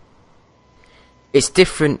game. It's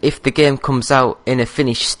different if the game comes out in a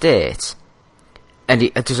finished state and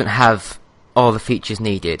it doesn't have all the features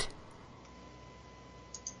needed.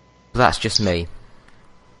 But that's just me.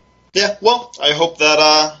 Yeah, well, I hope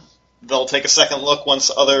that they'll take a second look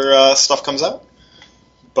once other stuff comes out.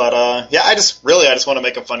 But yeah, I just want to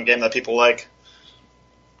make a fun game that people like.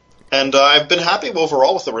 And I've been happy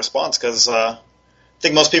overall with the response, because I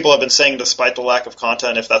think most people have been saying, despite the lack of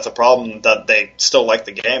content, if that's a problem, that they still like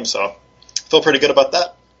the game, so... Feel pretty good about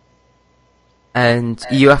that. And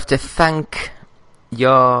you have to thank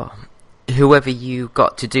whoever you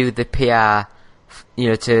got to do the PR, you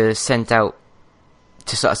know, to send out,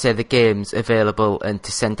 to sort of say the game's available and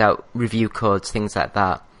to send out review codes, things like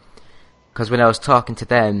that. Because when I was talking to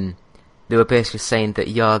them, they were basically saying that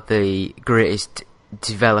you're the greatest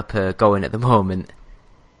developer going at the moment.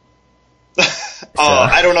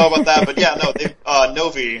 I don't know about that, but yeah, no,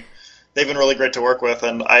 Novi, they've been really great to work with,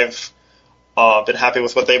 and I've been happy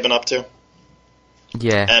with what they've been up to.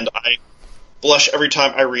 Yeah. And I blush every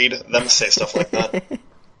time I read them say stuff like that.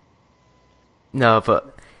 No,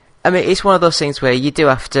 but I mean, it's one of those things where you do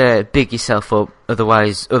have to big yourself up,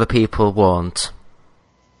 otherwise other people won't.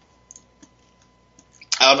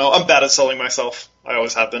 I don't know, I'm bad at selling myself. I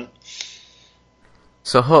always have been.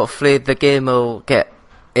 So hopefully the game will get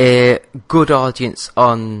a good audience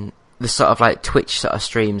on the sort of like Twitch sort of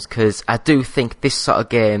streams, because I do think this sort of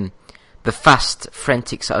game, the fast,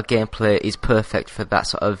 frantic sort of gameplay, is perfect for that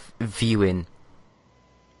sort of viewing.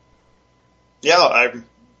 Yeah, I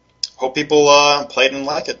hope people play it and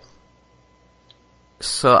like it.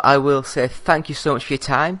 So I will say thank you so much for your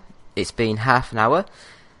time. It's been half an hour.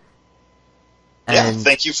 Yeah,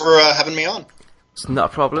 thank you for having me on. It's not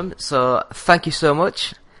a problem. So thank you so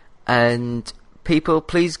much. And people,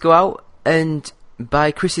 please go out and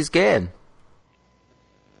buy Chris's game.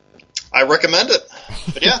 I recommend it.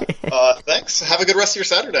 But yeah, thanks. Have a good rest of your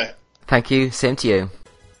Saturday. Thank you. Same to you.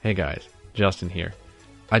 Hey guys, Justin here.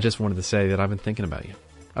 I just wanted to say that I've been thinking about you.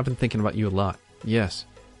 I've been thinking about you a lot. Yes,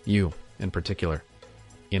 you in particular.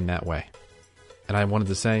 In that way. And I wanted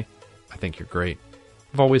to say, I think you're great.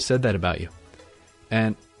 I've always said that about you.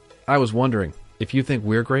 And I was wondering, if you think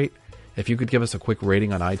we're great, if you could give us a quick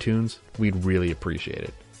rating on iTunes, we'd really appreciate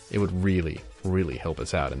it. It would really, really help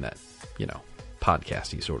us out in that,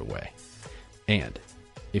 podcasty sort of way. And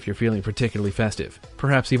if you're feeling particularly festive,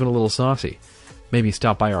 perhaps even a little saucy, maybe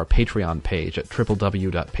stop by our Patreon page at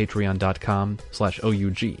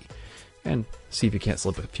www.patreon.com/OUG and see if you can't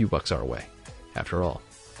slip a few bucks our way. After all,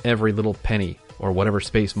 every little penny or whatever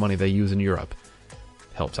space money they use in Europe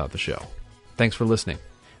helps out the show. Thanks for listening.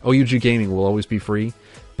 OUG Gaming will always be free,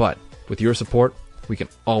 but with your support, we can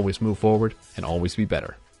always move forward and always be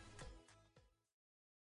better.